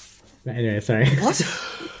 But anyway, sorry.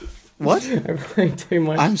 What? I'm playing too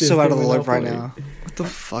much. I'm so Disney out of the loop right Monopoly. now. What the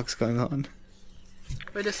fuck's going on?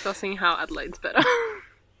 We're discussing how Adelaide's better.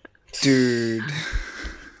 Dude.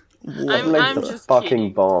 I'm Adelaide's a just fucking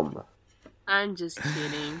kidding. bomb. I'm just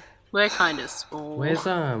kidding. We're kind of small.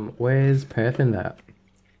 Where's Perth in that?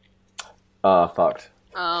 Fucked.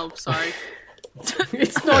 Oh, sorry.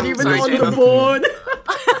 It's not even Sorry, on the Jacob. board.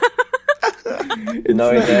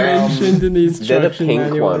 No, not mentioned in the they're the instruction pink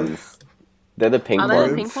manual. ones. They're the pink Are they ones.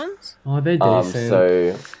 the pink ones? Oh, they're decent.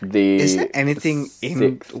 So the Is there anything in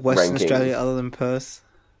sixth Western ranking- Australia other than Perth?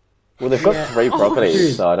 Well, they've got Yeah. 3 properties,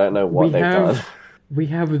 dude, so I don't know what they've done. we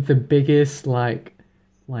have the biggest land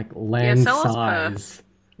tell us size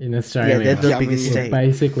in Yeah, Australia. they're the Yeah, I mean, biggest We're state.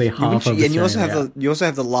 basically half of and you Australia. also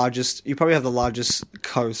have the largest. You probably have the largest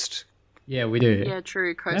coast. Yeah, we do. Yeah,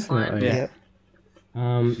 true. Coastline. Definitely.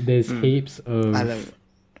 Yeah. There's heaps of I don't.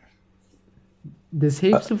 there's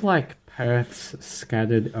heaps of like Perths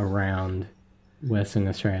scattered around Western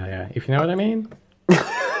Australia. If you know what I mean.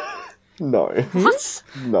 No. What?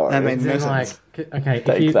 No. I mean, As no in, like, sense. okay, Take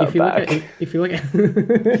if you that if you look back. at if you look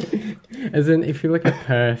at as in if you look at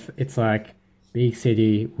Perth, it's like big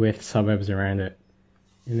city with suburbs around it,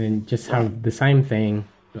 and then just have the same thing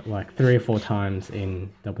but like 3 or 4 times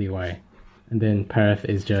in WA, and then Perth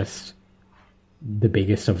is just the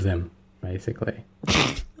biggest of them, basically.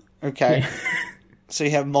 Okay. So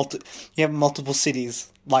you have multiple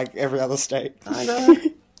cities like every other state. I know.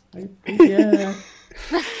 Yeah.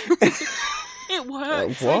 It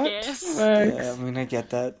works, what? I guess. Yeah, I mean, I get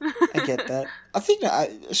that. I think that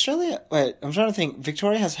Australia. Wait, I'm trying to think.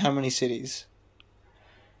 Victoria has how many cities?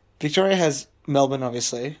 Victoria has Melbourne,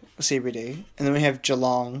 obviously, CBD, and then we have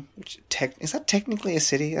Geelong. Which is that technically a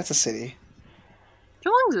city? That's a city.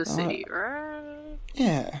 Geelong's a city, right?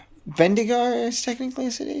 Yeah, Bendigo is technically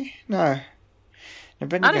a city. No,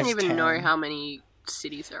 Bendigo's I don't even town. know how many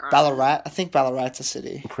cities there are. Ballarat. I think Ballarat's a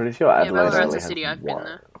city. I'm pretty sure Yeah, Adelaide Ballarat's only a city. has I've been one.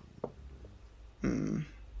 there.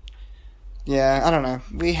 Yeah, I don't know.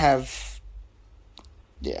 We have.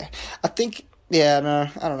 Yeah, I think. Yeah, no,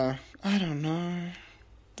 I don't know.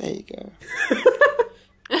 There you go.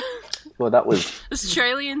 Well, that was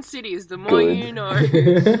Australian cities. The more Good. you know.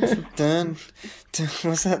 Dun, dun,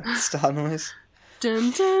 what's that star noise?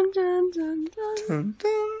 Dun, dun, dun, dun, dun. Dun,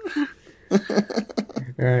 dun.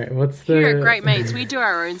 Alright, what's the Here at Great Mates, we do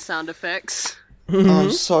our own sound effects.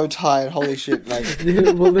 I'm so tired. Holy shit! Like,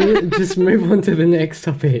 well, then just move on to the next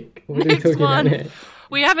topic. What are we Next talking one. about here?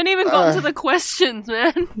 We haven't even gotten to the questions,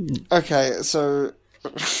 man. okay, so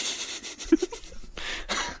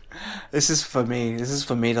this is for me. This is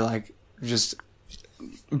for me to like just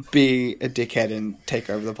be a dickhead and take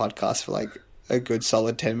over the podcast for like a good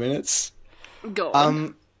solid 10 minutes. Go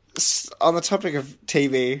on. On the topic of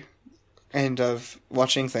TV and of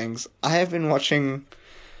watching things, I have been watching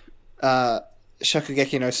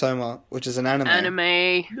Shokugeki no Soma, which is an anime.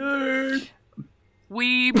 Anime.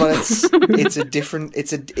 We But it's different.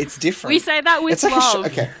 we say that with It's like love.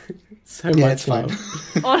 okay. So Yeah, much it's fine.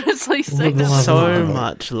 love. Honestly, say With that. love. So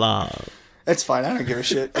much love. It's fine. I don't give a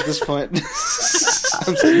shit at this point.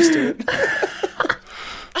 I'm so used to it.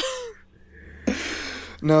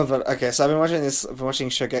 No, but okay. So I've been watching this. I've been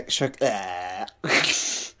watching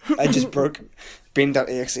I just broke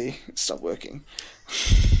bin.exe. Stop working.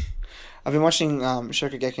 I've been watching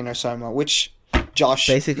Shokugeki no Soma, which Josh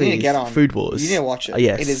Basically, you need to get on. Food Wars. You need to watch it.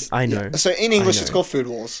 Yes, it is. I know. So in English, I it's know. called Food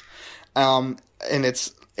Wars, and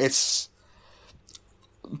it's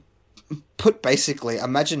put basically.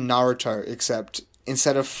 Imagine Naruto, except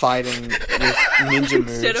instead of fighting with ninja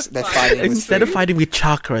Instead moves, of they're fighting- fighting with Instead of food. fighting with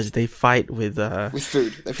chakras, they fight with With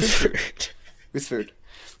food. They food. With food.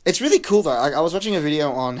 It's really cool though. I was watching a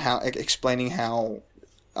video on how explaining how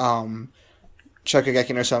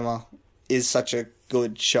Shokugeki no Soma is such a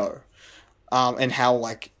good show, and how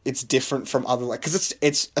like it's different from other like because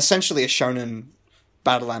it's essentially a shonen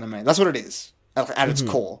battle anime. That's what it is at its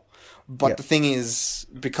core. But Yep. the thing is,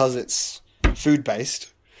 because it's food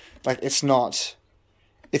based, like it's not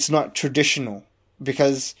traditional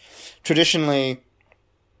because traditionally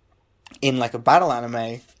in like a battle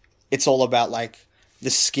anime, it's all about like the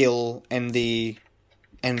skill and the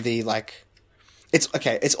like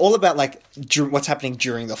it's all about like what's happening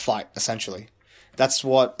during the fight essentially. That's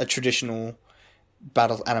what a traditional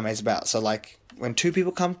battle anime is about. So like when two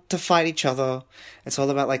people come to fight each other, it's all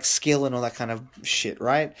about like skill and all that kind of shit,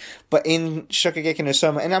 right? But in Shokugeki no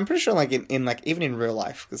Soma, and I'm pretty sure like in like even in real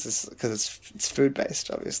life because it's food based,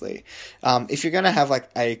 obviously. If you're gonna have like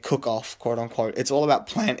a cook off, quote unquote, it's all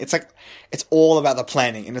about it's all about the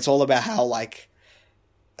planning, and it's all about how like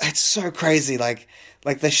it's so crazy. Like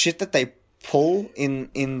the shit that they pull in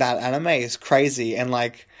that anime is crazy, and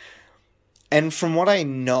like, and from what I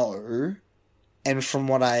know. And from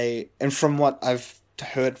what I've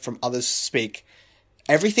heard from others speak,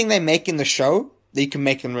 everything they make in the show, you can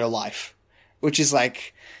make in real life, which is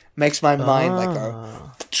like makes my mind like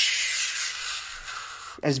go.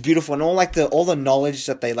 It's beautiful, and all the knowledge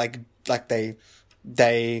that they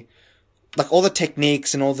they all the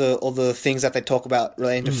techniques and all the things that they talk about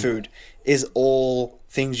relating to food is all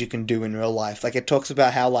things you can do in real life. Like it talks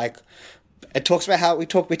about how we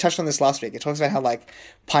touched on this last week. It talks about how like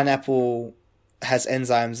pineapple has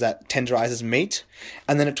enzymes that tenderizes meat,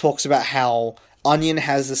 and then it talks about how onion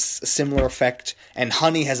has a similar effect and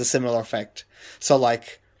honey has a similar effect. So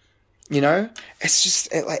like, you know, it's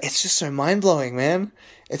just so mind blowing, man.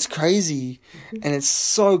 It's crazy, and it's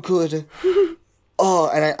so good. Oh,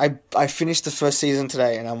 and I finished the first season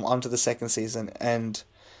today, and I'm on to the second season, and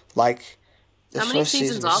like, how many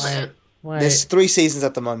seasons are there? There's 3 seasons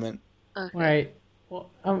at the moment. Okay. Wait, well,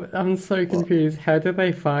 I'm so confused. How do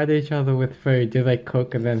they fight each other with food? Do they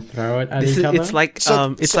cook and then throw it at each other? It's like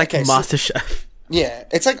MasterChef. Yeah,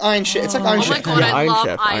 it's like Iron Chef. It's like Iron Oh my Chef. god, Yeah, I Iron love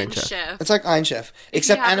Chef, Iron Iron Chef. Chef. It's like Iron Chef,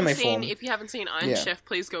 except anime form. If you haven't seen Iron Yeah. Chef,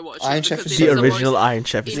 please go watch Iron it. Chef because is it The is original most Iron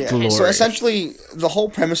Chef is intense. glorious. So essentially, the whole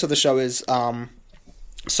premise of the show is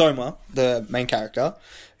Soma, the main character.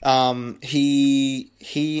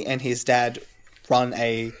 He and his dad run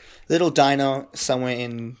a little diner somewhere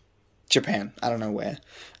in Japan. I don't know where.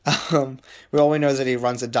 All we know is that he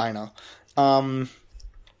runs a diner. And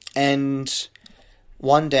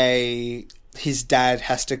one day his dad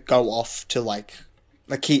has to go off to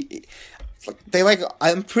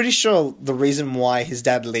I'm pretty sure the reason why his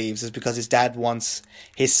dad leaves is because his dad wants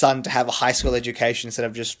his son to have a high school education instead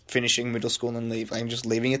of just finishing middle school and just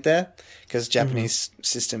leaving it there, because Japanese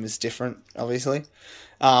system is different, obviously.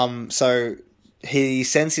 So he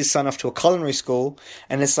sends his son off to a culinary school,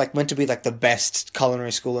 and it's like meant to be like the best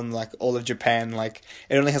culinary school in like all of Japan. Like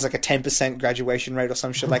it only has like a 10% graduation rate or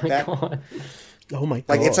some shit like that. God. Oh my god!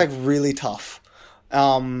 Like it's like really tough.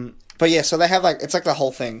 But yeah, so they have like it's like the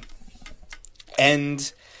whole thing,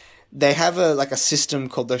 and they have a system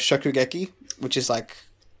called the shokugeki, which is like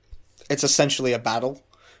it's essentially a battle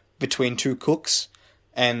between 2 cooks,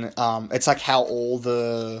 and it's like how all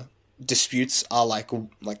the disputes are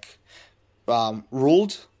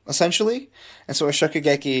ruled essentially. And so a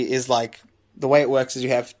shokugeki is like the way it works is you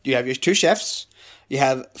have your 2 chefs, you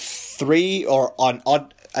have 3 or an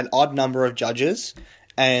odd number of judges,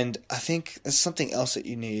 and I think there's something else that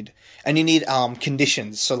you need. And you need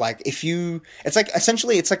conditions. So like it's like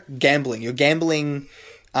gambling. You're gambling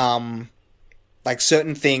like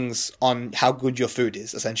certain things on how good your food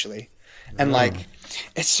is essentially. And like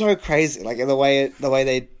it's so crazy, like the way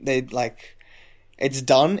they like it's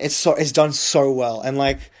done so well. And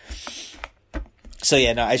like so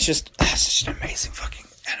yeah, no, it's just such an amazing fucking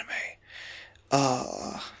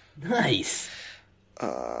anime. Nice.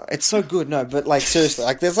 It's so good, no, but like seriously,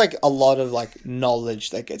 like there's like a lot of like knowledge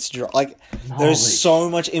that gets dropped. There's so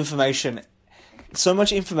much information,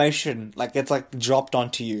 like it's like dropped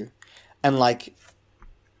onto you, and like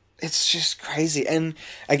it's just crazy. And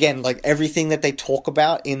again, like everything that they talk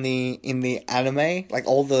about in the anime, like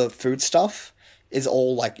all the food stuff, is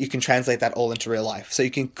all like you can translate that all into real life. So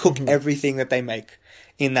you can cook everything that they make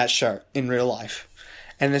in that show in real life,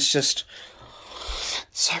 and it's just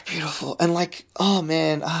so beautiful. And like, oh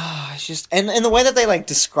man, it's just and the way that they like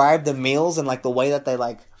describe the meals, and like the way that they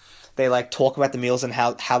talk about the meals and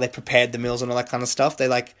how they prepared the meals and all that kind of stuff. They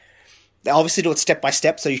obviously do it step by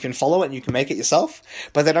step so you can follow it and you can make it yourself,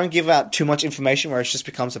 but they don't give out too much information where it just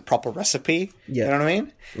becomes a proper recipe. Yeah. You know what I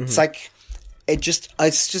mean? It's like it's just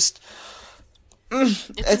It's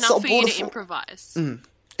enough so for you to beautiful. improvise.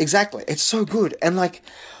 Exactly. It's so good. And like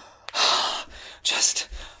just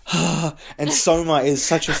and Soma is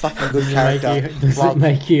such a fucking good character. Does it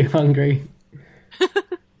make you hungry?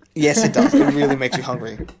 Yes, it does. It really makes you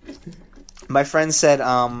hungry. My friend said,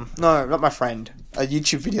 no, not my friend. A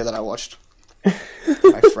YouTube video that I watched.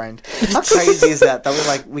 My friend. How crazy is that?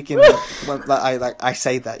 That I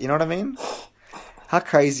say that. You know what I mean? How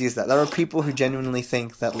crazy is that? There are people who genuinely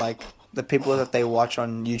think that like the people that they watch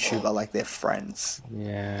on YouTube are like their friends.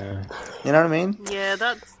 Yeah. You know what I mean? Yeah,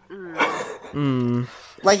 that's...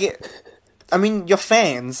 Like, I mean, you're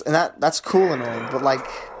fans, and that's cool and all, but like,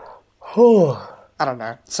 I don't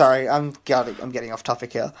know. Sorry, I'm getting off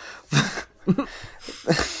topic here. What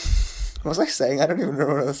was I saying? I don't even know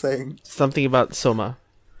what I was saying. Something about Soma.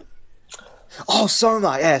 Oh,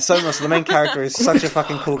 Soma! Yeah, Soma. So the main character is such a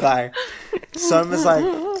fucking cool guy. Soma's like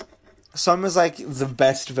the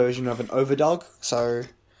best version of an overdog. So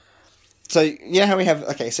you know how we have...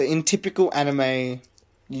 Okay, so in typical anime,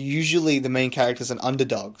 usually the main character is an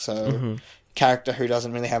underdog. So character who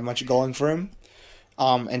doesn't really have much going for him.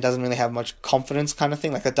 and doesn't really have much confidence, kind of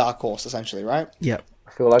thing, like a dark horse, essentially, right? Yep.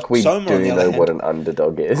 I feel like we Soma, on do the other know hand- what an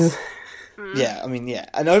underdog is. Yeah, I mean, yeah.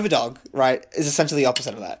 An overdog, right, is essentially the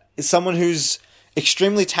opposite of that. It's someone who's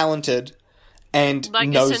extremely talented and Like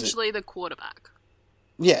knows essentially the quarterback.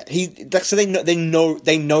 it. Yeah, so they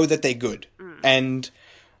know that they're good.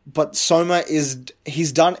 But Soma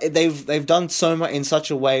they've done Soma in such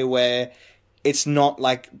a way where it's not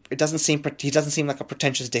like, he doesn't seem like a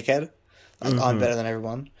pretentious dickhead. Like, I'm better than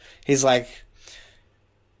everyone. He's like,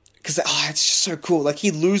 because it's just so cool. Like, he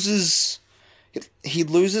loses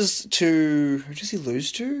to, who does he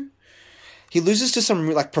lose to? He loses to some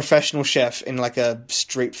like professional chef in like a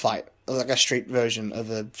street fight, like a street version of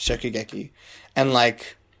a Shokugeki, and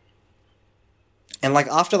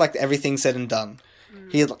after like everything's said and done,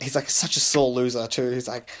 he's like such a sore loser too. He's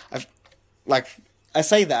like, I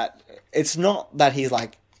say that it's not that he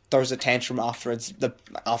like throws a tantrum after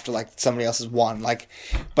like somebody else has won, like,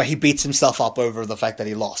 but he beats himself up over the fact that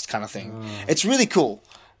he lost, kind of thing. It's really cool,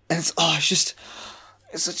 and it's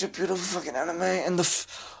such a beautiful fucking anime, and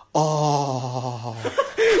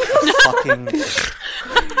fucking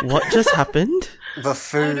What just happened? the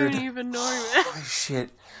food. I don't even know, man. Oh, shit,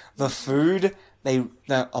 the food.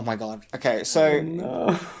 Oh my god. Okay,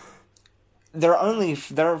 so there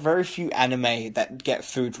are very few anime that get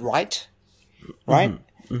food right?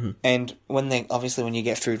 And when you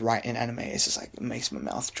get food right in anime, it's just like, it makes my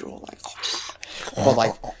mouth drool, like, but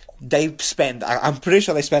like, I'm pretty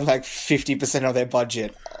sure they spend like 50% of their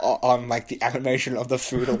budget on like the animation of the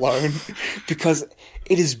food alone, because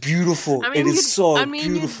it is beautiful. It is so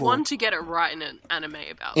beautiful. You'd want to get it right in an anime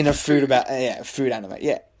about in a food anime.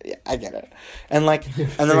 Yeah, I get it. And like,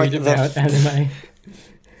 and then like about anime.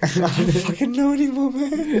 I don't fucking know anymore,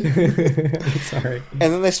 man. Sorry. And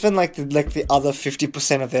then they spend like the other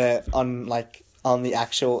 50% of their on the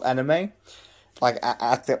actual anime, like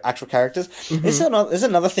the actual characters. There's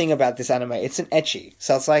another thing about this anime. It's an ecchi,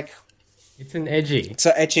 so it's like, It's an edgy. so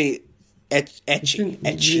ecchi. It's an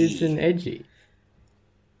edgy.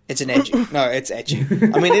 It's an edgy. No, it's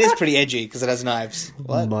ecchi. I mean, it is pretty edgy because it has knives.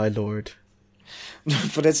 What? My lord.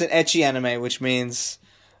 But it's an ecchi anime, which means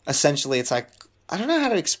essentially it's like, I don't know how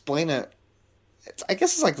to explain it. I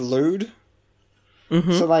guess it's like lewd.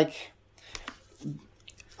 So like,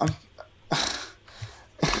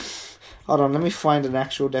 hold on, let me find an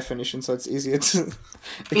actual definition so it's easier to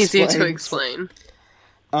explain.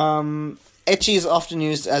 Ecchi is often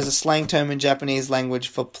used as a slang term in Japanese language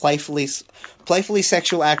for playfully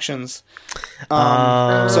sexual actions.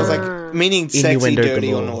 So it's like meaning sexy, Innuendo dirty,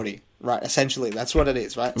 or galore. naughty. Right, essentially, that's what it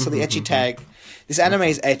is, right? So the ecchi tag, this anime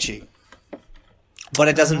is ecchi, but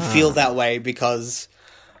it doesn't feel that way because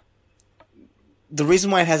the reason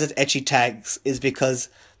why it has its ecchi tags is because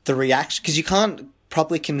the reaction, because you can't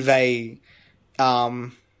properly convey how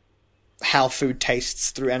food tastes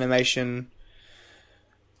through animation,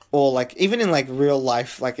 or like even in like real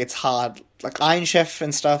life, like it's hard, like Iron Chef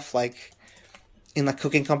and stuff, like in like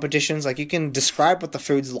cooking competitions, like you can describe what the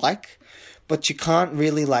food's like, but you can't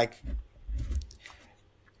really like,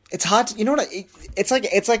 it's hard to, you know what it's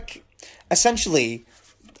like essentially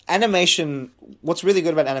animation. What's really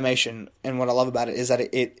good about animation and what I love about it is that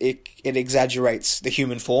it exaggerates the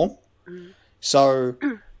human form. So,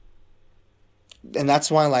 and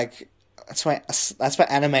that's why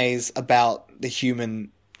anime is about the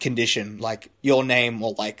human condition, like Your Name,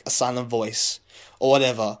 or like A Silent Voice, or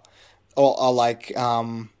whatever, or like you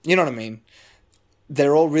know what I mean.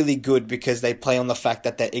 They're all really good because they play on the fact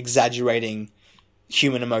that they're exaggerating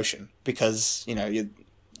human emotion, because you know you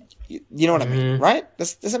know what I mean, right?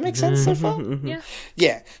 Does that make sense so far?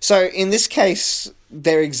 Yeah. So in this case,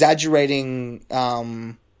 they're exaggerating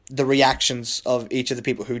the reactions of each of the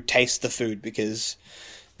people who taste the food because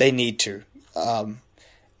they need to,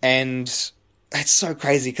 and it's so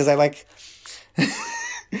crazy because I like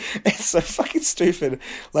it's so fucking stupid.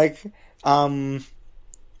 Like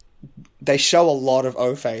they show a lot of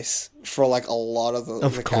O-face for like a lot of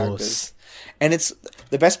the characters. And it's,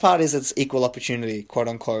 the best part is it's equal opportunity, quote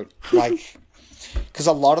unquote. Like, because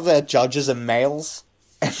a lot of the judges are males.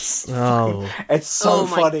 It's so funny. Oh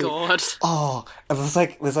my god. Oh, and there's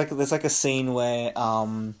like a scene where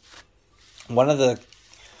one of the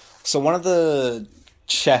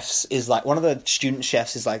chefs is like, one of the student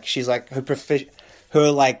chefs is like, she's like her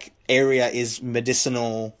like area is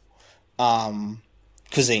medicinal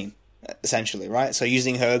cuisine, essentially, right? So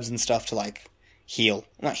using herbs and stuff to like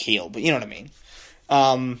not heal, but you know what I mean.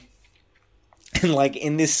 And like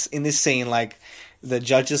in this scene, like the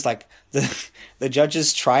judges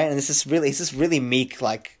try it, and it's this really meek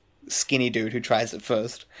like skinny dude who tries it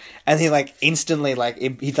first, and he like instantly like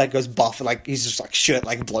he like goes buff, like he's just like shirt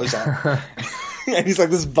like blows up, and he's like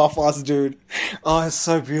this buff ass dude. Oh, it's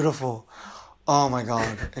so beautiful. Oh my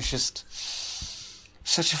god, it's just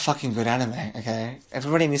such a fucking good anime. Okay,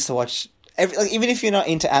 everybody needs to watch. Like, even if you're not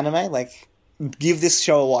into anime, like give this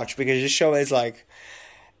show a watch, because this show is like,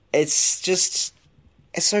 it's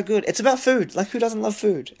so good. It's about food. Like, who doesn't love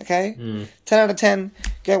food? Okay, 10 out of 10.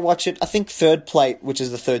 Go watch it. I think Third Plate, which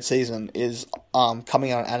is the third season, is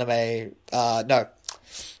coming out on anime. No,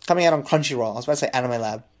 coming out on Crunchyroll. I was about to say Anime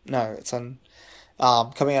Lab. No, it's on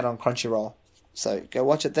coming out on Crunchyroll. So go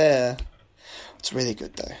watch it there. It's really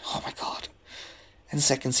good though. Oh my god. And the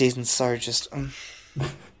second season's so just.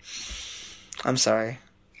 I'm sorry.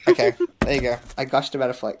 Okay, there you go. I gushed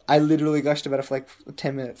about it for I literally gushed about it for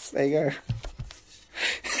 10 minutes. There you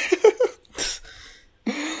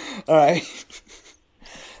go. Alright.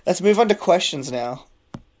 Let's move on to questions now.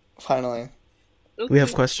 Finally. We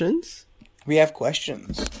have questions? We have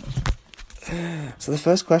questions. So the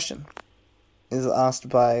first question is asked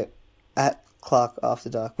by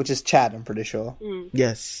 @ClarkAfterDark, which is Chad, I'm pretty sure.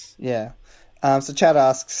 Yes. Yeah. So Chad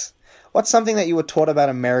asks, what's something that you were taught about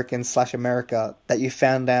America that you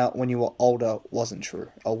found out when you were older wasn't true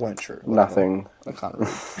or weren't true? Nothing. I can't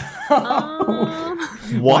remember.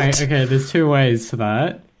 What? Wait, okay, there's two ways to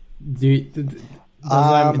that.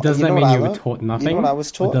 Does that mean you were taught nothing? You know what I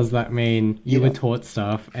was taught? Or does that mean you were taught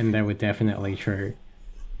stuff and they were definitely true?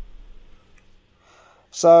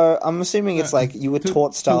 So I'm assuming it's like you were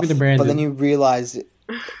taught stuff, but then you realized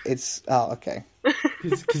it's... Oh, okay.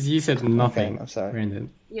 Because you said nothing. Okay, I'm sorry.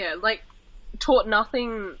 Brandon. Yeah, like, taught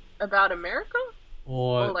nothing about America?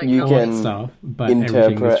 Or like, You taught can stuff, but everything was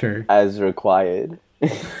interpret true. as required.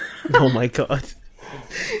 Oh my god.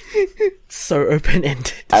 So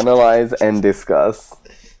open-ended. Analyze and discuss.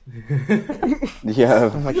 You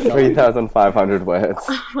have 3,500 words.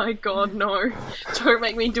 Oh my god, no. Don't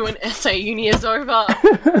make me do an essay. Uni is over.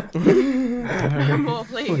 No more,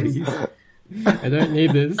 please. I don't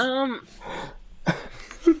need this. I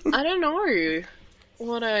don't know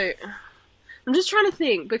I'm just trying to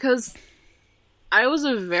think, because I was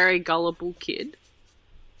a very gullible kid.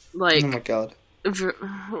 Like, Oh my god.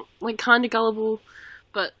 like, kind of gullible,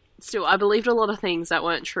 but still, I believed a lot of things that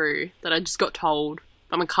weren't true, that I just got told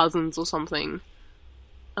by my cousins or something.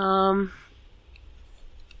 I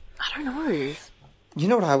don't know. You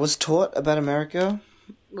know what I was taught about America?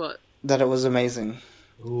 What? That it was amazing.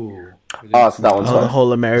 Ooh. Oh, so that one's Oh, the fun.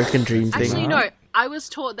 whole American dream thing. Actually, no. I was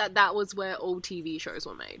taught that was where all TV shows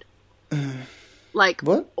were made. Like,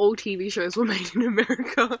 What? all TV shows were made in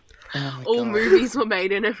America. Oh my All god. movies were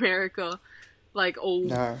made in America. Like, all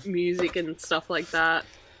No. music and stuff like that.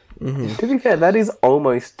 To be fair, that is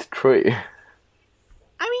almost true.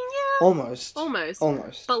 I mean, yeah. Almost.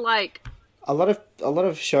 Almost. But, like, A lot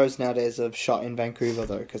of shows nowadays are shot in Vancouver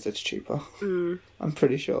though, because it's cheaper. I'm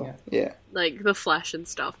pretty sure. Yeah. like, The Flash and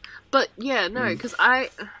stuff. But, yeah, no, because I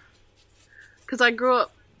grew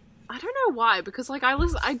up... I don't know why, because, like,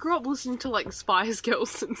 I grew up listening to, like, Spice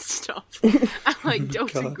Girls and stuff. And, like,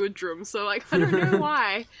 Delta God. Goodrum. So, like, I don't know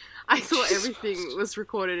why I thought everything was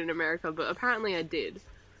recorded in America, but apparently I did.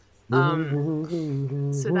 So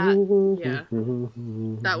that, yeah.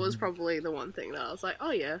 That was probably the one thing that I was like,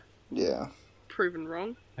 oh, yeah, Yeah. proven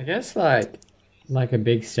wrong. I guess, like a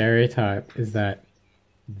big stereotype is that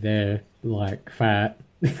they're, like, fat.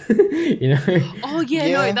 You know? Oh, yeah,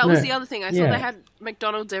 Yeah. no, that was No, the other thing. I saw yeah. they had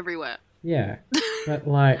McDonald's everywhere. Yeah. But,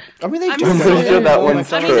 like... I mean, they I'm do. pretty though. sure that All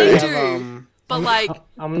one's McDonald's true. I mean, they have, do. But, like,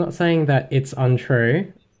 I'm not saying that it's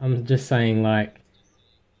untrue. I'm just saying, like,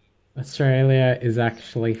 Australia is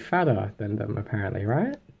actually fatter than them, apparently,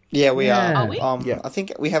 right? Yeah, we Yeah. are. Are we? I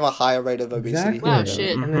think we have a higher rate of obesity. Exactly. Wow, than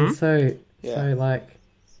shit. them. And then so Yeah. like,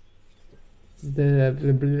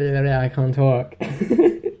 I can't talk.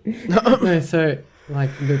 No, so like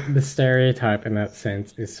the stereotype in that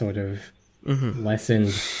sense is sort of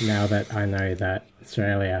lessened now that I know that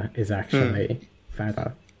Australia is actually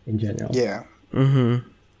fatter in general. Yeah.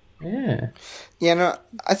 Yeah. Yeah, no,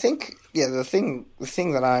 I think the thing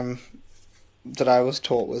that I was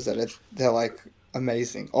taught was that they're like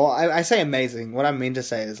amazing. Or I say amazing. What I mean to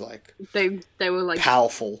say is like they were, like,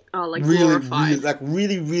 powerful. like, really, glorified.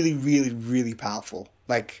 really powerful.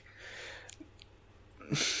 Like,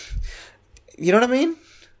 you know what I mean?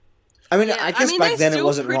 I mean, Yeah, I guess back they're then it still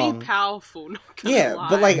wasn't pretty wrong. powerful, not gonna Yeah, lie.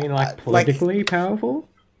 but, I like, mean, like politically powerful.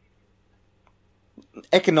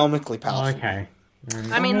 Economically powerful. Okay.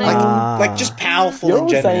 I mean, they, Like just powerful You're in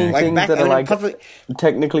general. saying Like things back that are, I mean, like, probably,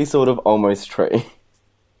 Technically sort of almost true.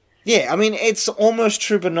 yeah, I mean it's almost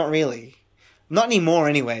true, but not really. Not anymore,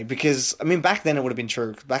 anyway. Because I mean, back then it would have been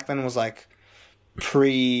true. 'Cause back then it was like it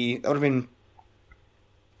would have been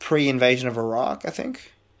pre-invasion of Iraq, I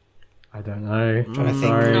think. I don't know. trying to I'm think.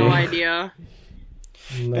 sorry. No idea.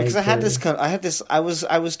 Because I had clue. this. I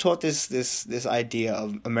was taught this idea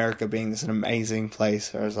of America being this an amazing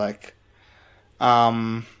place. Where it's like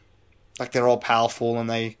they're all powerful and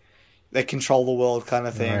they control the world kind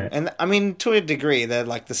of thing. Right. And I mean, to a degree, they're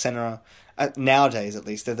like the center. Nowadays, at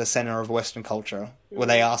least, they're the center of Western culture. Well,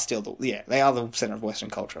 they are still they are the center of Western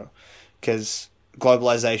culture because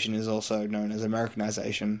globalization is also known as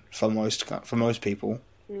Americanization for most people.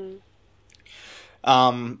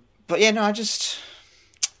 But yeah, no,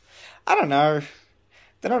 I don't know.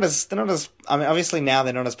 They're not as. I mean, obviously now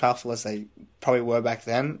they're not as powerful as they probably were back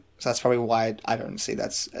then. So that's probably why I don't see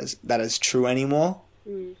that as true anymore.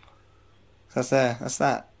 So that's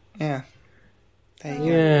that. Yeah. There you go.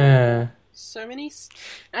 Yeah. So many.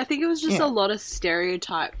 I think it was just Yeah. a lot of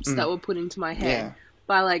stereotypes that were put into my head Yeah.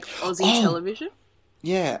 by like Aussie television.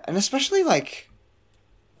 Yeah, and especially like.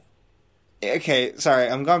 Okay, sorry,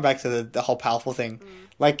 I'm going back to the whole powerful thing.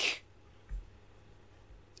 Like,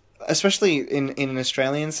 especially in an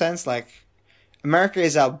Australian sense, like, America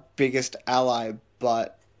is our biggest ally,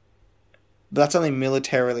 but that's only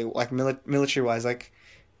militarily, like, military-wise. Like,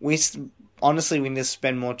 honestly, we need to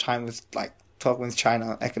spend more time with, like, talking with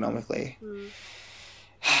China economically.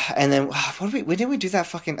 And then, when did we do that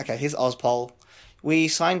fucking... Okay, here's Ozpol. We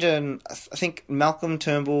signed I think Malcolm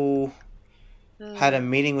Turnbull had a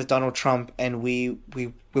meeting with Donald Trump, and we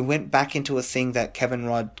went back into a thing that Kevin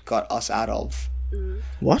Rudd got us out of.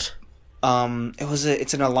 What?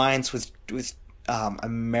 It's an alliance with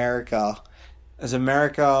America. There's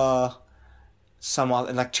America, some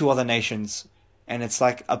other, like 2 other nations, and it's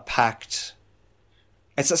like a pact.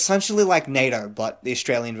 It's essentially like NATO, but the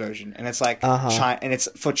Australian version, and it's like China, and it's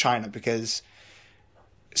for China because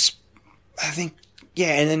I think.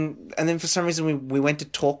 Yeah, and then for some reason we went to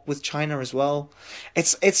talk with China as well.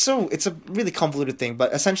 It's a really convoluted thing,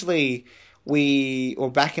 but essentially we're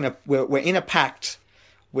in a pact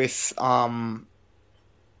with or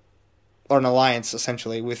an alliance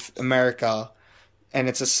essentially with America, and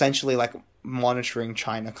it's essentially like monitoring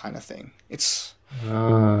China kind of thing.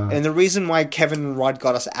 And the reason why Kevin Rudd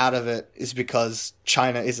got us out of it is because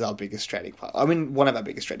China is our biggest trading partner. I mean, one of our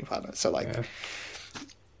biggest trading partners. So like. Yeah.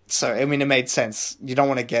 So, I mean, it made sense. You don't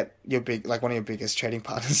want to get one of your biggest trading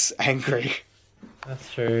partners angry.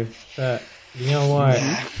 That's true. But you know what?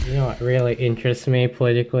 You know what really interests me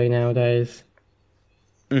politically nowadays?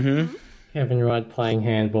 Kevin Rudd playing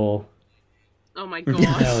handball. Oh my god.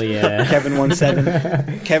 Hell yeah. Kevin won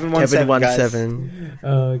 7. Kevin won 7.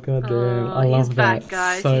 Oh god damn. I he's love back, that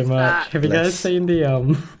guys. so He's much. back. Have you guys seen the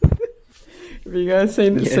Have you guys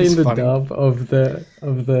seen the funny. dub of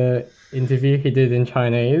the interview he did in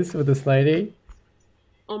Chinese with this lady?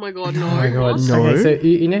 Oh my god, no. Oh my god, What? no. Okay, so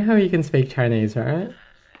you know how you can speak Chinese, right?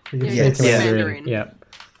 You can Yeah, speak yeah. Mandarin. Yep.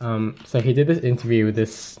 So he did this interview with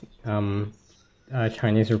this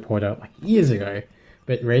Chinese reporter like years ago,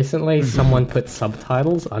 but recently someone put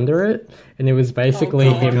subtitles under it, and it was basically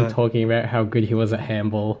Oh, God. him talking about how good he was at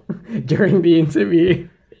handball during the interview.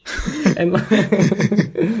 and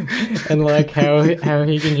like how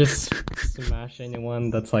he can just smash anyone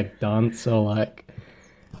that's like dance or like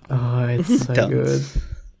it's so Dance. good.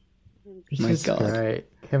 It's My just God. great.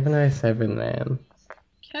 Kevin 07, man.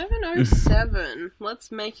 Kevin 07.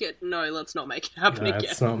 Let's make it. No, let's not make it happen No, again.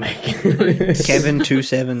 it's not making it. Kevin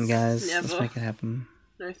 27, guys. Never. Let's make it happen.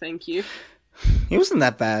 No, thank you. He wasn't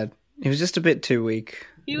that bad. He was just a bit too weak.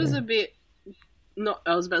 He was a bit. Not.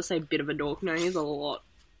 I was about to say bit of a dork. No, he's a lot.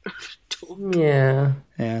 Dork. Yeah.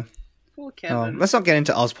 Yeah. Poor Oh, Kevin. let's not get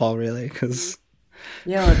into Ozpol, really, because...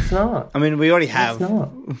 Yeah, it's not. I mean, we already It's have.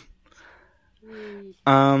 not.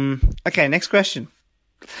 Okay, next question.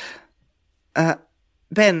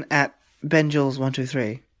 Ben at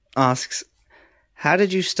BenJules123 asks, how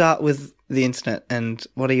did you start with the internet, and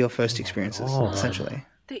what are your first experiences, God. essentially?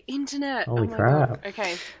 The internet. Holy oh my crap. god.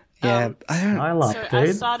 Okay. Yeah, I don't... I like, So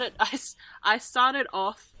dude. I started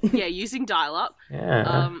off using dial-up.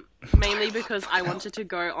 Yeah. Mainly because I wanted to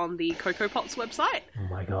go on the Cocoa Pops website, Oh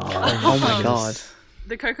my god. Oh my god.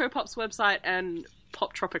 the Cocoa Pops website, and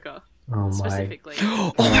Pop Tropica Oh my specifically.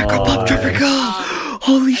 Oh my god, Pop Tropica!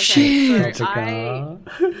 Holy shit! So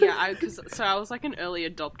Tropica. I was like an early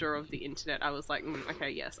adopter of the internet. I was like,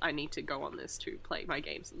 okay, yes, I need to go on this to play my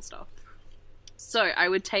games and stuff. So I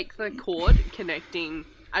would take the cord connecting.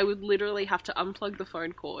 I would literally have to unplug the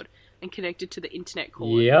phone cord and connect it to the internet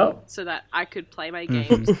cord. Yep. So that I could play my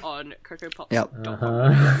games on CocoaPops.com.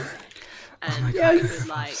 Uh-huh. And I would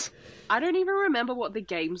like, I don't even remember what the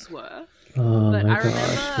games were, Oh But my I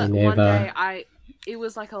gosh, remember we one never. day it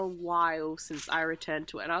was like a while since I returned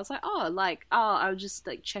to it, and I was like, I'll just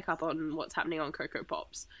like check up on what's happening on Cocoa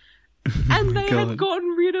Pops, and they had God. gotten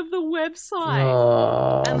rid of the website.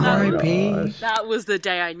 Oh And my R.I.P.. gosh. That was the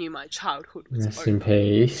day I knew my childhood was Rest over. in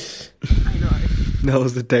peace. I know. That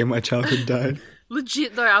was the day my childhood died.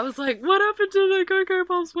 Legit though, I was like, what happened to the Cocoa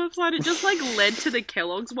Pops website? It just like led to the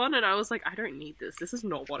Kellogg's one, and I was like, I don't need this. This is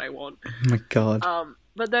not what I want. Oh my god.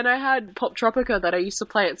 But then I had Pop Tropica that I used to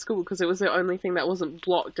play at school because it was the only thing that wasn't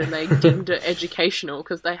blocked, and they deemed it educational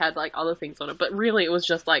because they had like other things on it. But really, it was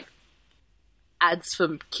just like ads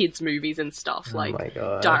for kids' movies and stuff, my like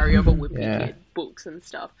God. Diary of a Wimpy Yeah. Kid books and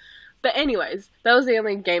stuff. But anyways, that was the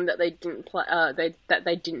only game that they didn't play. That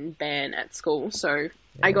they didn't ban at school. So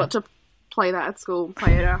I got to play that at school,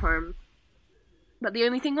 play it at home. But the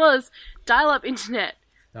only thing was dial-up internet.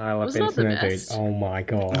 Dial-up Was not the internet, dude. best. Oh my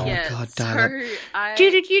god. Yeah, God, so dial-up. it was Dee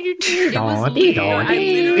literally, dong, I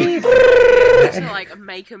dee. literally had to like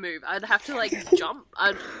make a move. I'd have to like jump.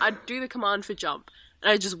 I'd do the command for jump, and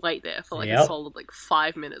I'd just wait there for like a Yep. solid like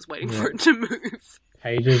 5 minutes waiting for it to move.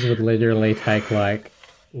 Pages would literally take like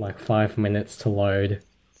 5 minutes to load.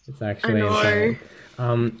 It's actually I know.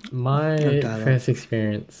 insane. My dial-up. first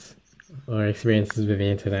experiences with the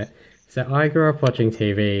internet. So I grew up watching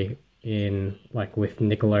TV with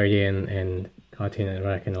Nickelodeon and Cartoon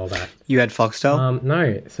Network and all that. You had Foxtel?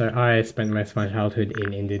 No, so I spent most of my childhood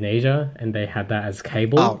in Indonesia, and they had that as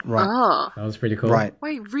cable. Oh, right. Oh, That was pretty cool. Right.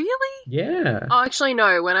 wait, really? Yeah. Oh, actually,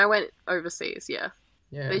 no. When I went overseas, yeah,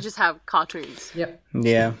 Yeah. they just have cartoons. Yep.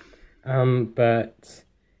 Yeah. But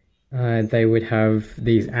they would have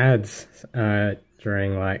these ads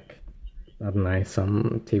during I don't know,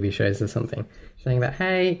 some TV shows or something, saying that,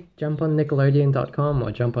 hey, jump on Nickelodeon.com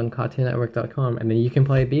or jump on CartoonNetwork.com and then you can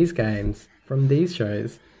play these games from these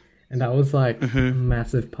shows. And that was a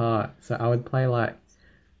massive part. So I would play like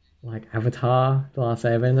Avatar, The Last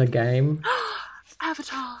Airbender game.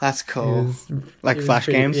 Avatar. That's It cool. was- Like it was Flash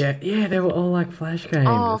pretty- games? Yeah, they were all like Flash games.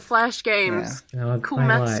 Oh, Flash games. And I would play,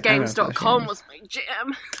 Coolmathsgames.com was my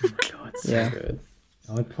jam. God, so Yeah. good.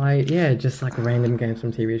 I would play, just like random games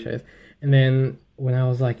from TV shows. And then when I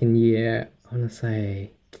was in year, I want to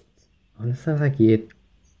say year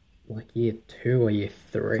 2 or year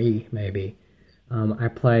 3 maybe, I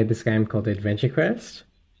played this game called Adventure Quest.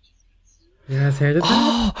 You guys heard of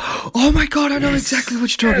that? Oh my god, I know exactly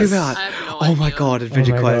what you're talking about. I have no Oh my idea. god,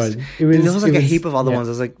 Adventure Oh my Quest. God. There was like a heap of other ones.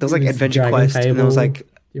 There was like It was Adventure Dragon Quest, and there was Fable. like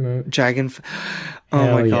You remember? Dragon. Oh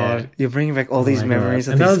Hell my yeah. god, you're bringing back all these Oh my God. memories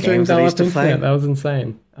of And that these was during games that I used to dial-up play. internet. That was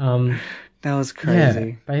insane. That was Yeah,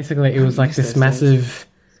 crazy. basically it was like miss this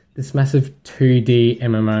those massive 2D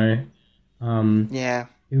MMO. Yeah.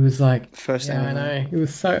 It was like First yeah, I MMO. know. It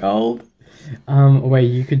was so old. Where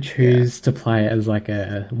you could choose to play as like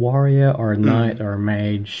a warrior or a knight or a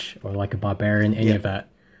mage or like a barbarian, any of that.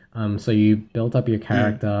 So you built up your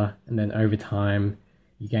character, and then over time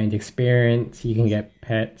you gained experience. You can get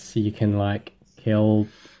pets. You can kill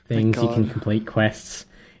things. You can God. complete quests.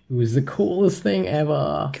 It was the coolest thing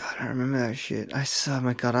ever. God, I remember that shit. Oh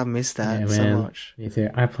my god, I missed that Yeah, so man. much. Me too.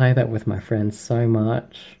 I play that with my friends so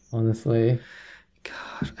much. Honestly.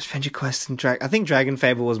 God, Adventure Quest and I think Dragon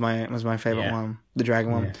Fable was my favorite Yeah. one. The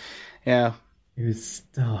dragon one. Yeah. It was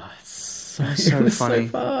so, so it was funny.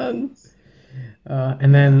 so fun.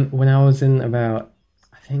 And then when I was in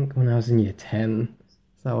year 10,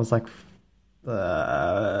 so that was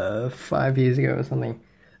 5 years ago or something.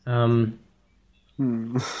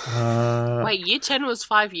 Wait, year 10 was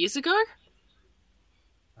 5 years ago?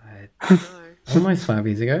 Almost 5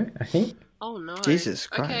 years ago, I think. Oh no. Jesus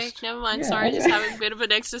Okay, Christ. never mind. Yeah. Sorry, just having a bit of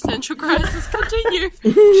an existential crisis. Continue.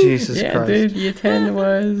 Jesus Yeah, Christ. dude, year 10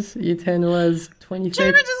 was 2013.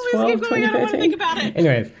 Damn it, just let's keep going. I don't want to think about it.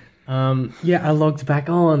 Anyways, I logged back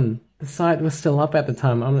on. The site was still up at the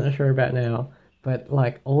time. I'm not sure about now. But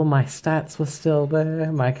all of my stats were still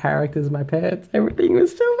there. My characters, my pets, everything was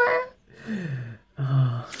still there.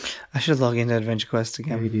 I should log into Adventure Quest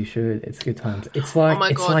again. Maybe you should. It's good times. It's like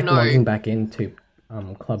my God, no. logging back into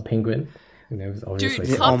Club Penguin. And there was obviously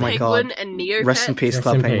Dude, oh Club my Penguin God. and Neopets. Rest in peace, Rest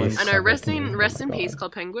Club in Penguin. peace. I know, Club rest Penguin. in Oh rest my in peace, God.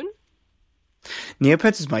 Club Penguin.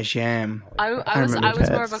 Neopets is my jam. I was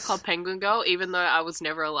remember more of a Pets. Club Penguin girl, even though I was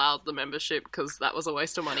never allowed the membership because that was a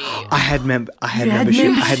waste of money. I had membership. I had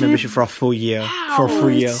membership? membership for a full year. For a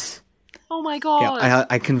full year. Oh my Yeah, god!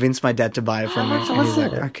 I convinced my dad to buy it for me, much and he's was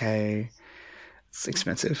like, it? "Okay, it's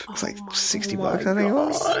expensive. It's like my $60, God. I think it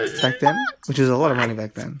was back then, which was a lot of money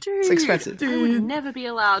back then. It's Dude, expensive. I would never be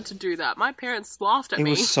allowed to do that. My parents laughed at It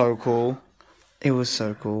me. was so cool. It was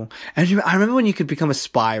so cool. And I remember when you could become a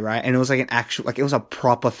spy, right? And it was like an actual, like it was a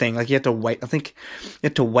proper thing. Like you had to wait, I think you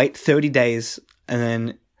had to wait 30 days and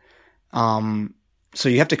then, so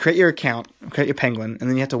you have to create your account, create your penguin, and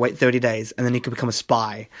then you have to wait 30 days and then you could become a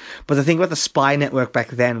spy. But the thing about the spy network back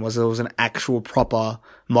then was there was an actual proper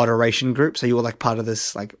moderation group. So you were like part of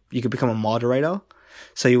this, like you could become a moderator.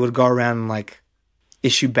 So you would go around and like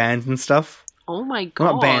issue bans and stuff. Oh my god!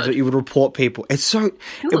 Not bans, but you would report people. It's so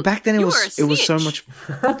back then. It was so much.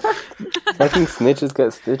 Fucking snitches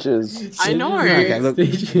get stitches. I know. Okay, look,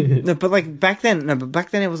 no, but like back then,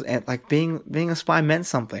 it was like being a spy meant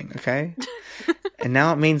something. Okay, and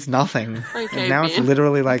now it means nothing. Okay, and now man. it's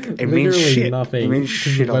literally like it means Literally shit. nothing. It means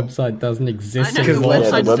Because shit. the website doesn't exist I know, anymore. Yeah,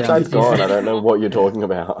 the Website's website's down. gone. I don't know what you're talking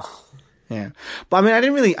about. Yeah, but I mean, I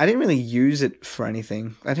didn't really use it for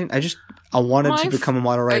anything. I wanted to become a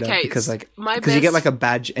moderator because you get like a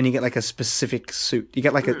badge and you get like a specific suit. You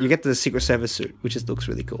get like you get the Secret Service suit, which just looks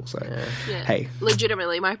really cool. So Yeah. hey,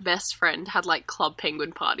 Legitimately, my best friend had like Club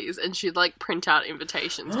Penguin parties, and she'd like print out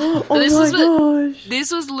invitations. Oh But this my was gosh!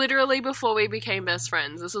 this was literally before we became best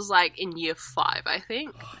friends. This was like in year 5, I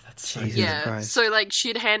think. Jesus Yeah. Christ. So like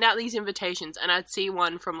she'd hand out these invitations, and I'd see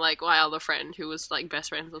one from like my other friend who was like best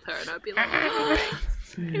friends with her, and I'd be like, oh,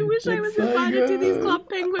 I wish I was That's so invited to these good. Club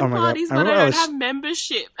Penguin Oh my God. parties, I but I remember don't I was- have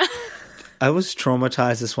membership. I was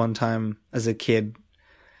traumatized this one time as a kid.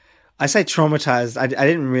 I say traumatized. I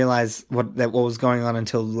didn't realize what was going on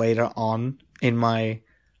until later on in my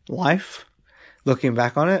life, looking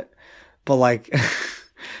back on it. But like, I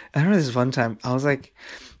remember this one time. I was like,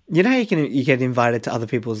 you know how you get invited to other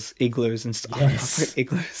people's igloos and stuff. Yes. I forget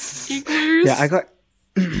igloos. Igloos? Yeah,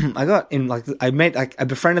 I got in like I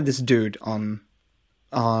befriended this dude on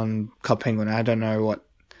Club Penguin. I don't know what,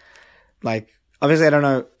 like, obviously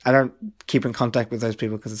I don't keep in contact with those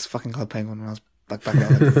people because it's fucking Club Penguin when I was like back when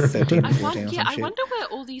I was like 13 or 14 or some I shit. wonder where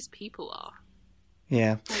all these people are.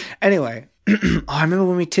 Yeah. Anyway, I remember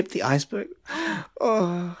when we tipped the iceberg.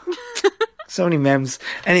 Oh, so many memes.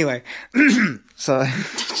 Anyway, so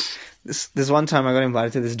this one time I got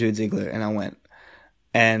invited to this dude's igloo and I went,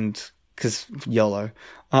 and because YOLO,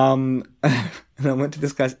 and I went to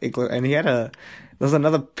this guy's igloo and there was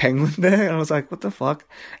another penguin there and I was like, what the fuck?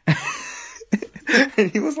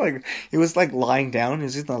 And he was like lying down. He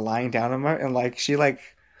was just in a lying down emote, and like she like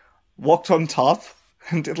walked on top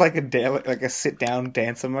and did like a sit down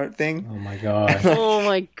dance emote thing. Oh my gosh! Oh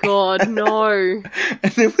my god, no.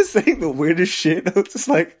 And they were saying the weirdest shit. I was just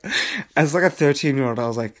like, as like a 13-year-old, I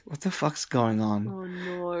was like, what the fuck's going on? Oh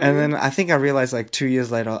no. And then I think I realized like 2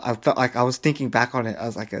 years later, I felt like I was thinking back on it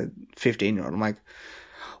as like a 15-year-old. I'm like,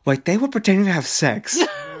 wait, they were pretending to have sex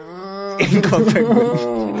in Club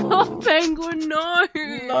Penguin. Club Penguin, no.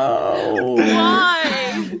 No!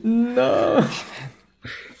 Why? No!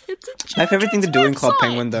 It's a My favorite thing to do in Club website.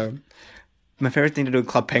 Penguin, though,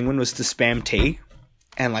 was to spam T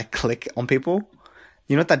and like click on people.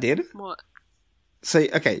 You know what that did? What? So,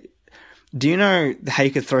 okay, do you know how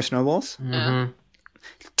you could throw snowballs? Yeah.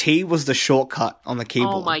 T was the shortcut on the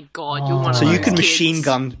keyboard. Oh my god, you're one of So those you could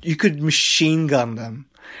kids. machine gun them,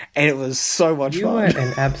 and it was so much You were fun.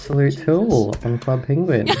 an absolute tool on Club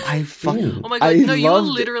Penguin. I fucking Oh my god, I no, you were loved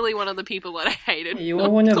it. literally one of the people that I hated. You were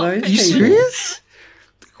one of those Are you people. serious?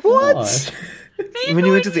 What? Gosh. They When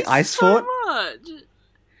you went to annoyed the me ice so fort? much.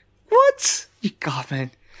 What? You God, man.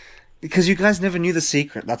 Because you guys never knew the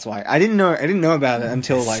secret. That's why I didn't know about it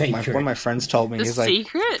until like one Secret. of my friends told me. The He's like,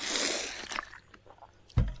 secret?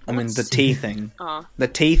 I mean, the T thing. Oh. The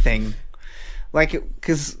T thing. Like,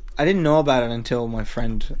 because I didn't know about it until my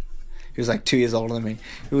friend, who was like 2 years older than me,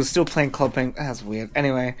 who was still playing Club Penguin. That's weird.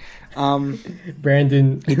 Anyway,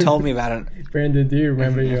 Brandon, he told me about it. Brandon, do you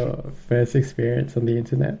remember your first experience on the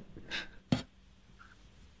internet?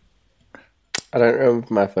 I don't remember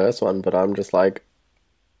my first one, but I'm just like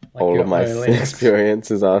all your of my earliest?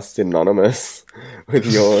 experiences are synonymous with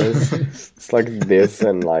yours. It's like this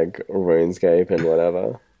and like RuneScape and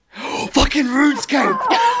whatever. Fucking RuneScape!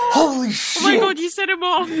 Holy shit! Oh my god, you set him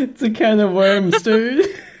off! It's a can of worms, dude.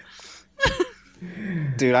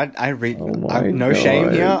 Dude, I read. Oh my no shame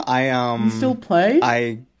God. here. I You still play?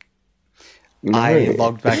 I No.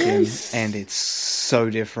 logged back in, Yes. and it's so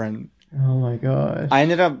different. Oh my gosh. I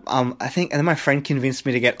ended up, I think, and then my friend convinced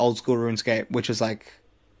me to get old school RuneScape, which was like,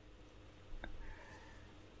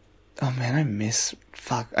 oh man, I miss,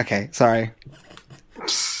 fuck, okay, sorry.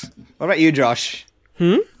 What about you, Josh?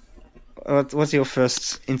 What's your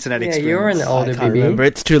first internet Yeah, experience? you're an older I can't baby. remember.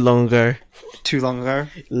 It's too long ago. Too long ago?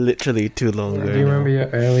 Literally too long ago. Do you remember your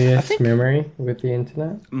earliest memory with the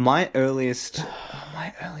internet? My earliest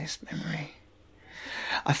memory,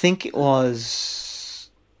 I think it was,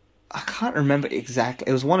 I can't remember exactly.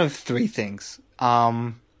 It was one of three things.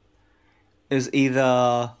 It was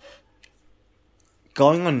either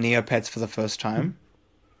going on Neopets for the first time,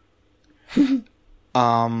 getting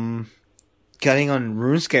on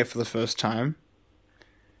RuneScape for the first time,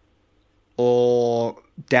 or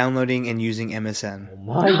downloading and using MSN.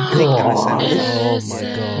 My I think God. MSN. Oh my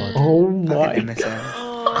god. Oh I my think MSN.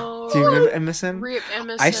 Oh, Do you remember MSN? rip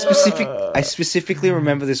MSN. I specifically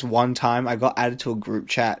remember this one time I got added to a group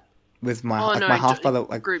chat with my my half brother.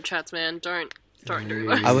 Like, group chats, man. Don't do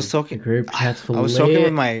those. I was talking. The group chat's I was talking lit.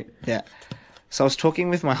 with my So I was talking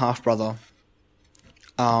with my half brother.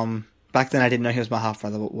 Back then I didn't know he was my half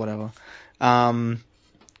brother, but whatever. I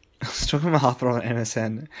was talking with my half brother on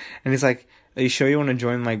MSN, and he's like, "Are you sure you want to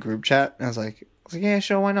join my group chat?" And I was like, "Yeah,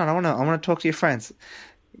 sure, why not? I want to talk to your friends."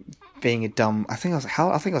 Being a dumb, I think I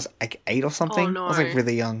was like 8 or something. Oh, no. I was like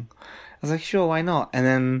really young. I was like, "Sure, why not?" And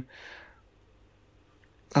then,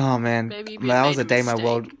 oh man, Maybe you that was made the a day my mistake.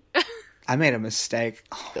 world. I made a mistake.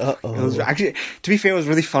 Uh-oh. It was actually, to be fair, it was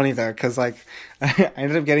really funny though, because like I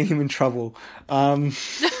ended up getting him in trouble.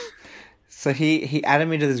 So he added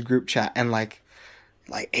me to this group chat, and like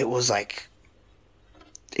it was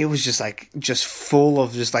just full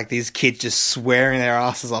of just like these kids just swearing their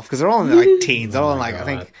asses off, because they're all in like teens. They're all in like, I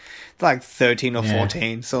think they're like 13 or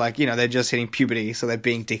 14. So like, you know, they're just hitting puberty, so they're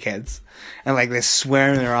being dickheads, and like they're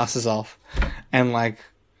swearing their asses off, and I'm like,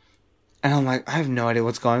 I have no idea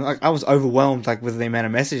what's going on. Like, I was overwhelmed, like, with the amount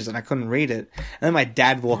of messages, and I couldn't read it. And then my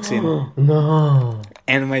dad walks in, No.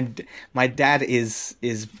 and my dad is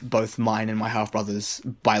both mine and my half brother's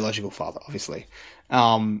biological father, obviously.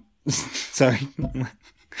 So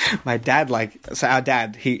my dad, our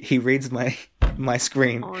dad, he reads my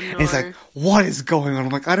screen, Oh, and he's no. like, "What is going on?"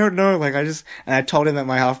 I'm like, "I don't know." Like, and I told him that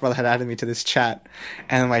my half brother had added me to this chat,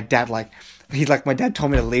 and my dad my dad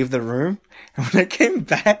told me to leave the room, and when I came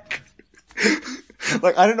back.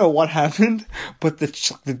 Like, I don't know what happened, but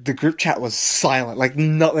the group chat was silent. Like,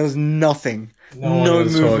 there was nothing. No one No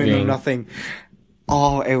was movement, talking. nothing.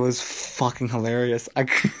 Oh, it was fucking hilarious.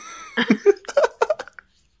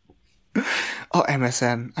 Oh,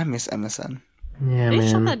 MSN. I miss MSN. Yeah, They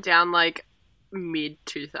shut man. that down like mid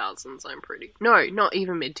 2000s. I'm pretty. No, not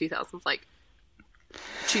even mid 2000s. Like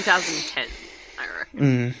 2010. I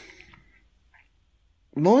reckon.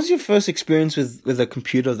 What was your first experience with a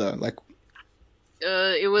computer, though? Like,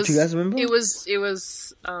 It was. do you guys remember? It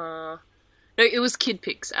was. No, it was Kid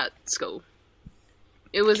Pix at school.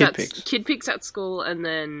 It was Kid Pix. at school, and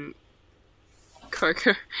then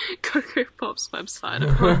Coco Pop's website.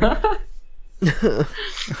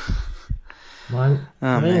 Mine,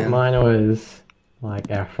 Oh, I think man. mine was like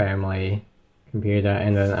our family computer,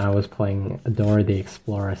 and then I was playing Dora the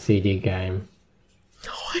Explorer CD game.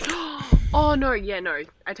 Oh no, yeah, no,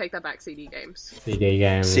 I take that back. CD games. CD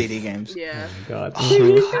games. CD games. Yeah, God.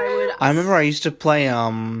 I remember I used to play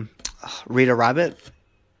Rita Rabbit.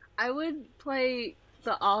 I would play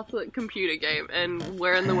the Arthur computer game, and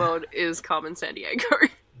where in the world is Carmen Sandiego?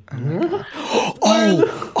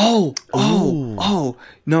 Oh,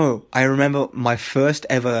 no. I remember my first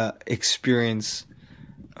ever experience,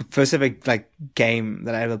 first ever like game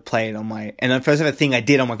that I ever played on and the first ever thing I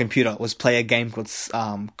did on my computer was play a game called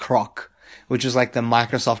Croc, which was like the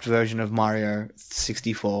Microsoft version of Mario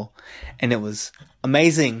 64, and it was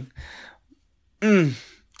amazing.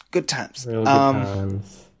 Good times. Real good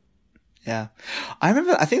times. Yeah. I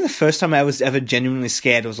think the first time I was ever genuinely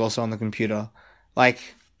scared was also on the computer. Like,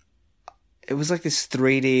 it was like this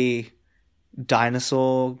 3D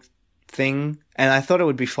dinosaur thing, and I thought it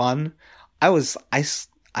would be fun. I was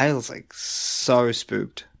like so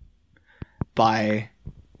spooked by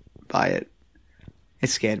it. It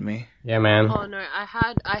scared me. Yeah, man. Oh no, I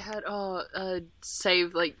had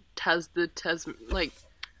save like like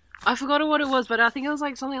I forgot what it was, but I think it was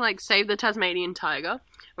like something like Save the Tasmanian Tiger.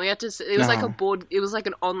 We had to. It was like a board. It was like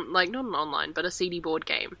not an online, but a CD board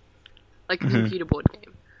game, like a computer board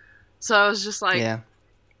game. So I was just like, Yeah.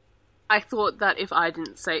 I thought that if I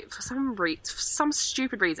didn't save for some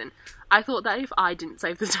stupid reason, I thought that if I didn't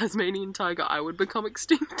save the Tasmanian Tiger, I would become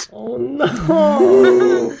extinct. Oh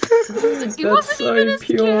no! It That's wasn't so even as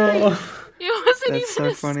pure. scary. It wasn't That's even so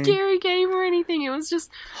a funny. scary game or anything. It was just.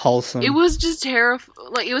 Wholesome. It was just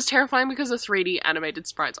it was terrifying because the 3D animated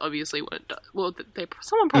sprites obviously weren't. Well,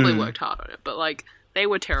 someone probably worked hard on it, but like they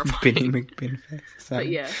were terrifying. Binny McBinface. But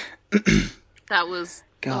yeah, that was.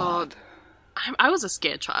 God. I was a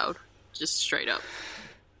scared child, just straight up.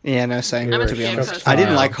 Yeah, no, same, I'm a to be scared honest. person. I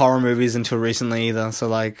didn't Wow. like horror movies until recently either, so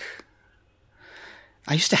like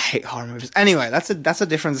I used to hate horror movies. Anyway, that's a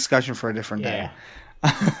different discussion for a different day.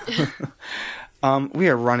 Yeah. We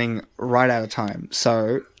are running right out of time.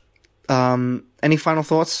 So Any final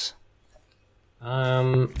thoughts?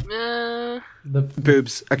 The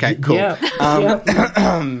Boobs. Okay, cool.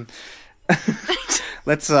 Yeah.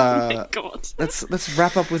 Let's God. let's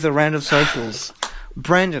wrap up with a round of socials.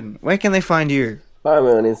 Brandon, where can they find you? I'm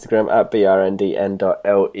on Instagram at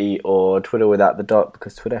brndn.le or Twitter without the dot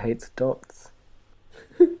because Twitter hates dots.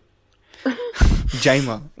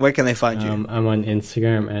 Jamer, where can they find you? I'm on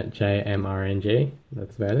Instagram at jmrng.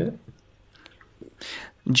 That's about it.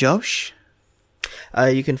 Josh?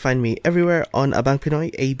 You can find me everywhere on Abang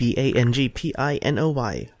Pinoy,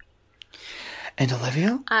 ABANGPINOY. And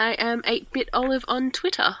Olivia? I am 8-Bit Olive on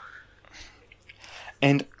Twitter.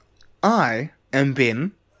 And I am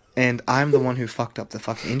Ben, and I'm the one who fucked up the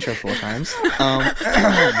fucking intro 4 times.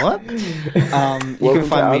 What? You can Welcome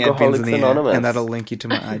find to me at Bins in Alcoholics the Air, Anonymous. and that'll link you to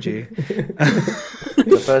my IG.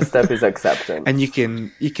 The first step is acceptance. And you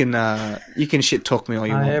can shit talk me all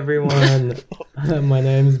you Hi want. everyone, my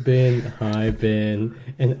name's Ben. Hi Ben,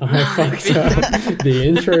 and I fucked up the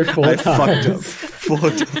intro 4 I times. fucked up 4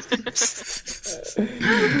 times.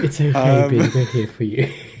 It's okay, Ben. We're here for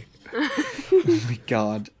you. Oh my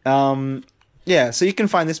god. Yeah, so you can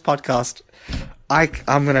find this podcast.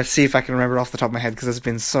 I'm gonna see if I can remember it off the top of my head because it's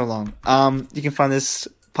been so long. You can find this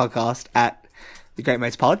podcast at the Great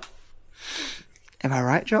Mates Pod. Am I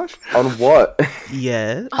right, Josh? On what?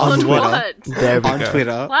 Yeah. On Twitter. what? There we On go.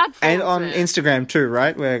 Twitter Platforms, and on man. Instagram too,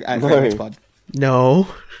 right? We're at No. Great Mates Pod. No.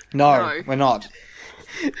 No, we're not.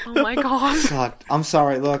 Oh my god. God, I'm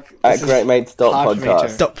sorry. Look, At this is greatmates hard for me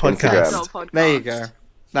podcast. to- Dot podcast. Instagram. No podcast. There you go.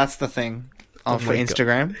 That's the thing for my God.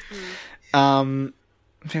 Instagram.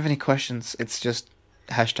 If you have any questions, it's just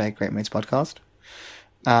hashtag Great Mates Podcast.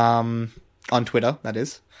 On Twitter, that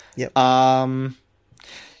is. Yep.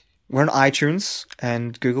 We're on iTunes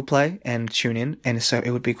and Google Play and TuneIn, and so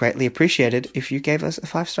it would be greatly appreciated if you gave us a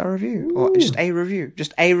 5-star review or just a review.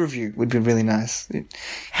 Just a review would be really nice. We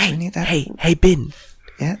need that. Hey, Ben.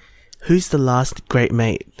 Yeah. Who's the last great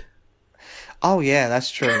mate? Oh yeah, that's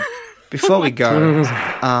true. Before we go,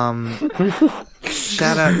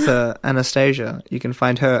 shout out to Anastasia. You can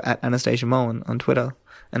find her at Anastasia Moen on Twitter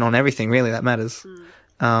and on everything really that matters.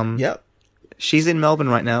 Yep. She's in Melbourne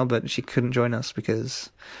right now, but she couldn't join us because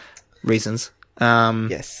reasons.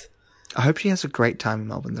 Yes. I hope she has a great time in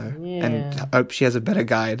Melbourne though, Yeah. and I hope she has a better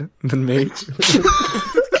guide than me.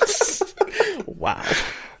 Wow.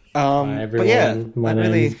 Hi everyone, but yeah, my I name's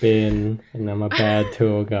really Ben, and I'm a bad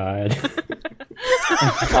tour guide.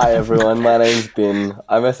 Hi everyone, my name's Ben.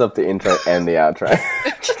 I mess up the intro and the outro.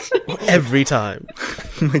 Every time.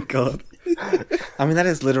 oh my god. I mean,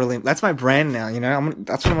 that's my brand now. You know,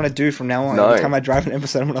 that's what I'm gonna do from now on. No. Every time I drive an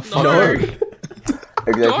episode, I'm gonna fuck No. up.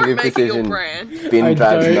 Don't Executive make it your decision. brand. Ben I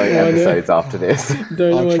drives don't no wanna- episodes after this.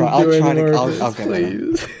 Don't I'll want try- to I'll do try any to- more I'll- of this, I'll get there.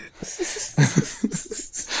 please.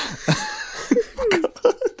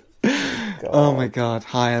 Oh my god.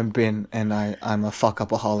 Hi, I'm Ben, and I'm a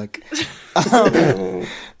fuck-upaholic.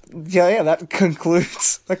 Yeah, that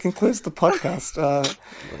concludes the podcast.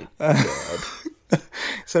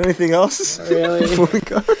 Is there anything else? Really? Before we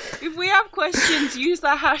go? If we have questions, use the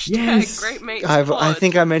hashtag Yes. Great Mates I Pod.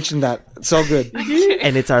 think I mentioned that. It's all good.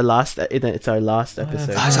 And it's our last episode. That's our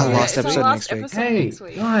last Yeah, episode it's our next last week. episode Hey, next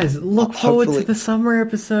week. guys, look forward Hopefully- to the summer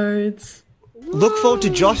episodes. Look forward to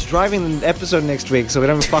Josh driving the episode next week, so we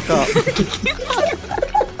don't fuck up.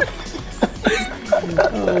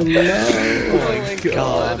 Oh no. Oh my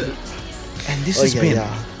god. And this Oh, has yeah, been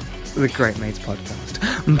yeah. the Great Mates Podcast.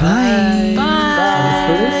 Bye.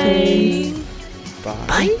 Bye.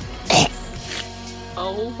 Bye.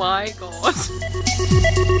 Oh my god.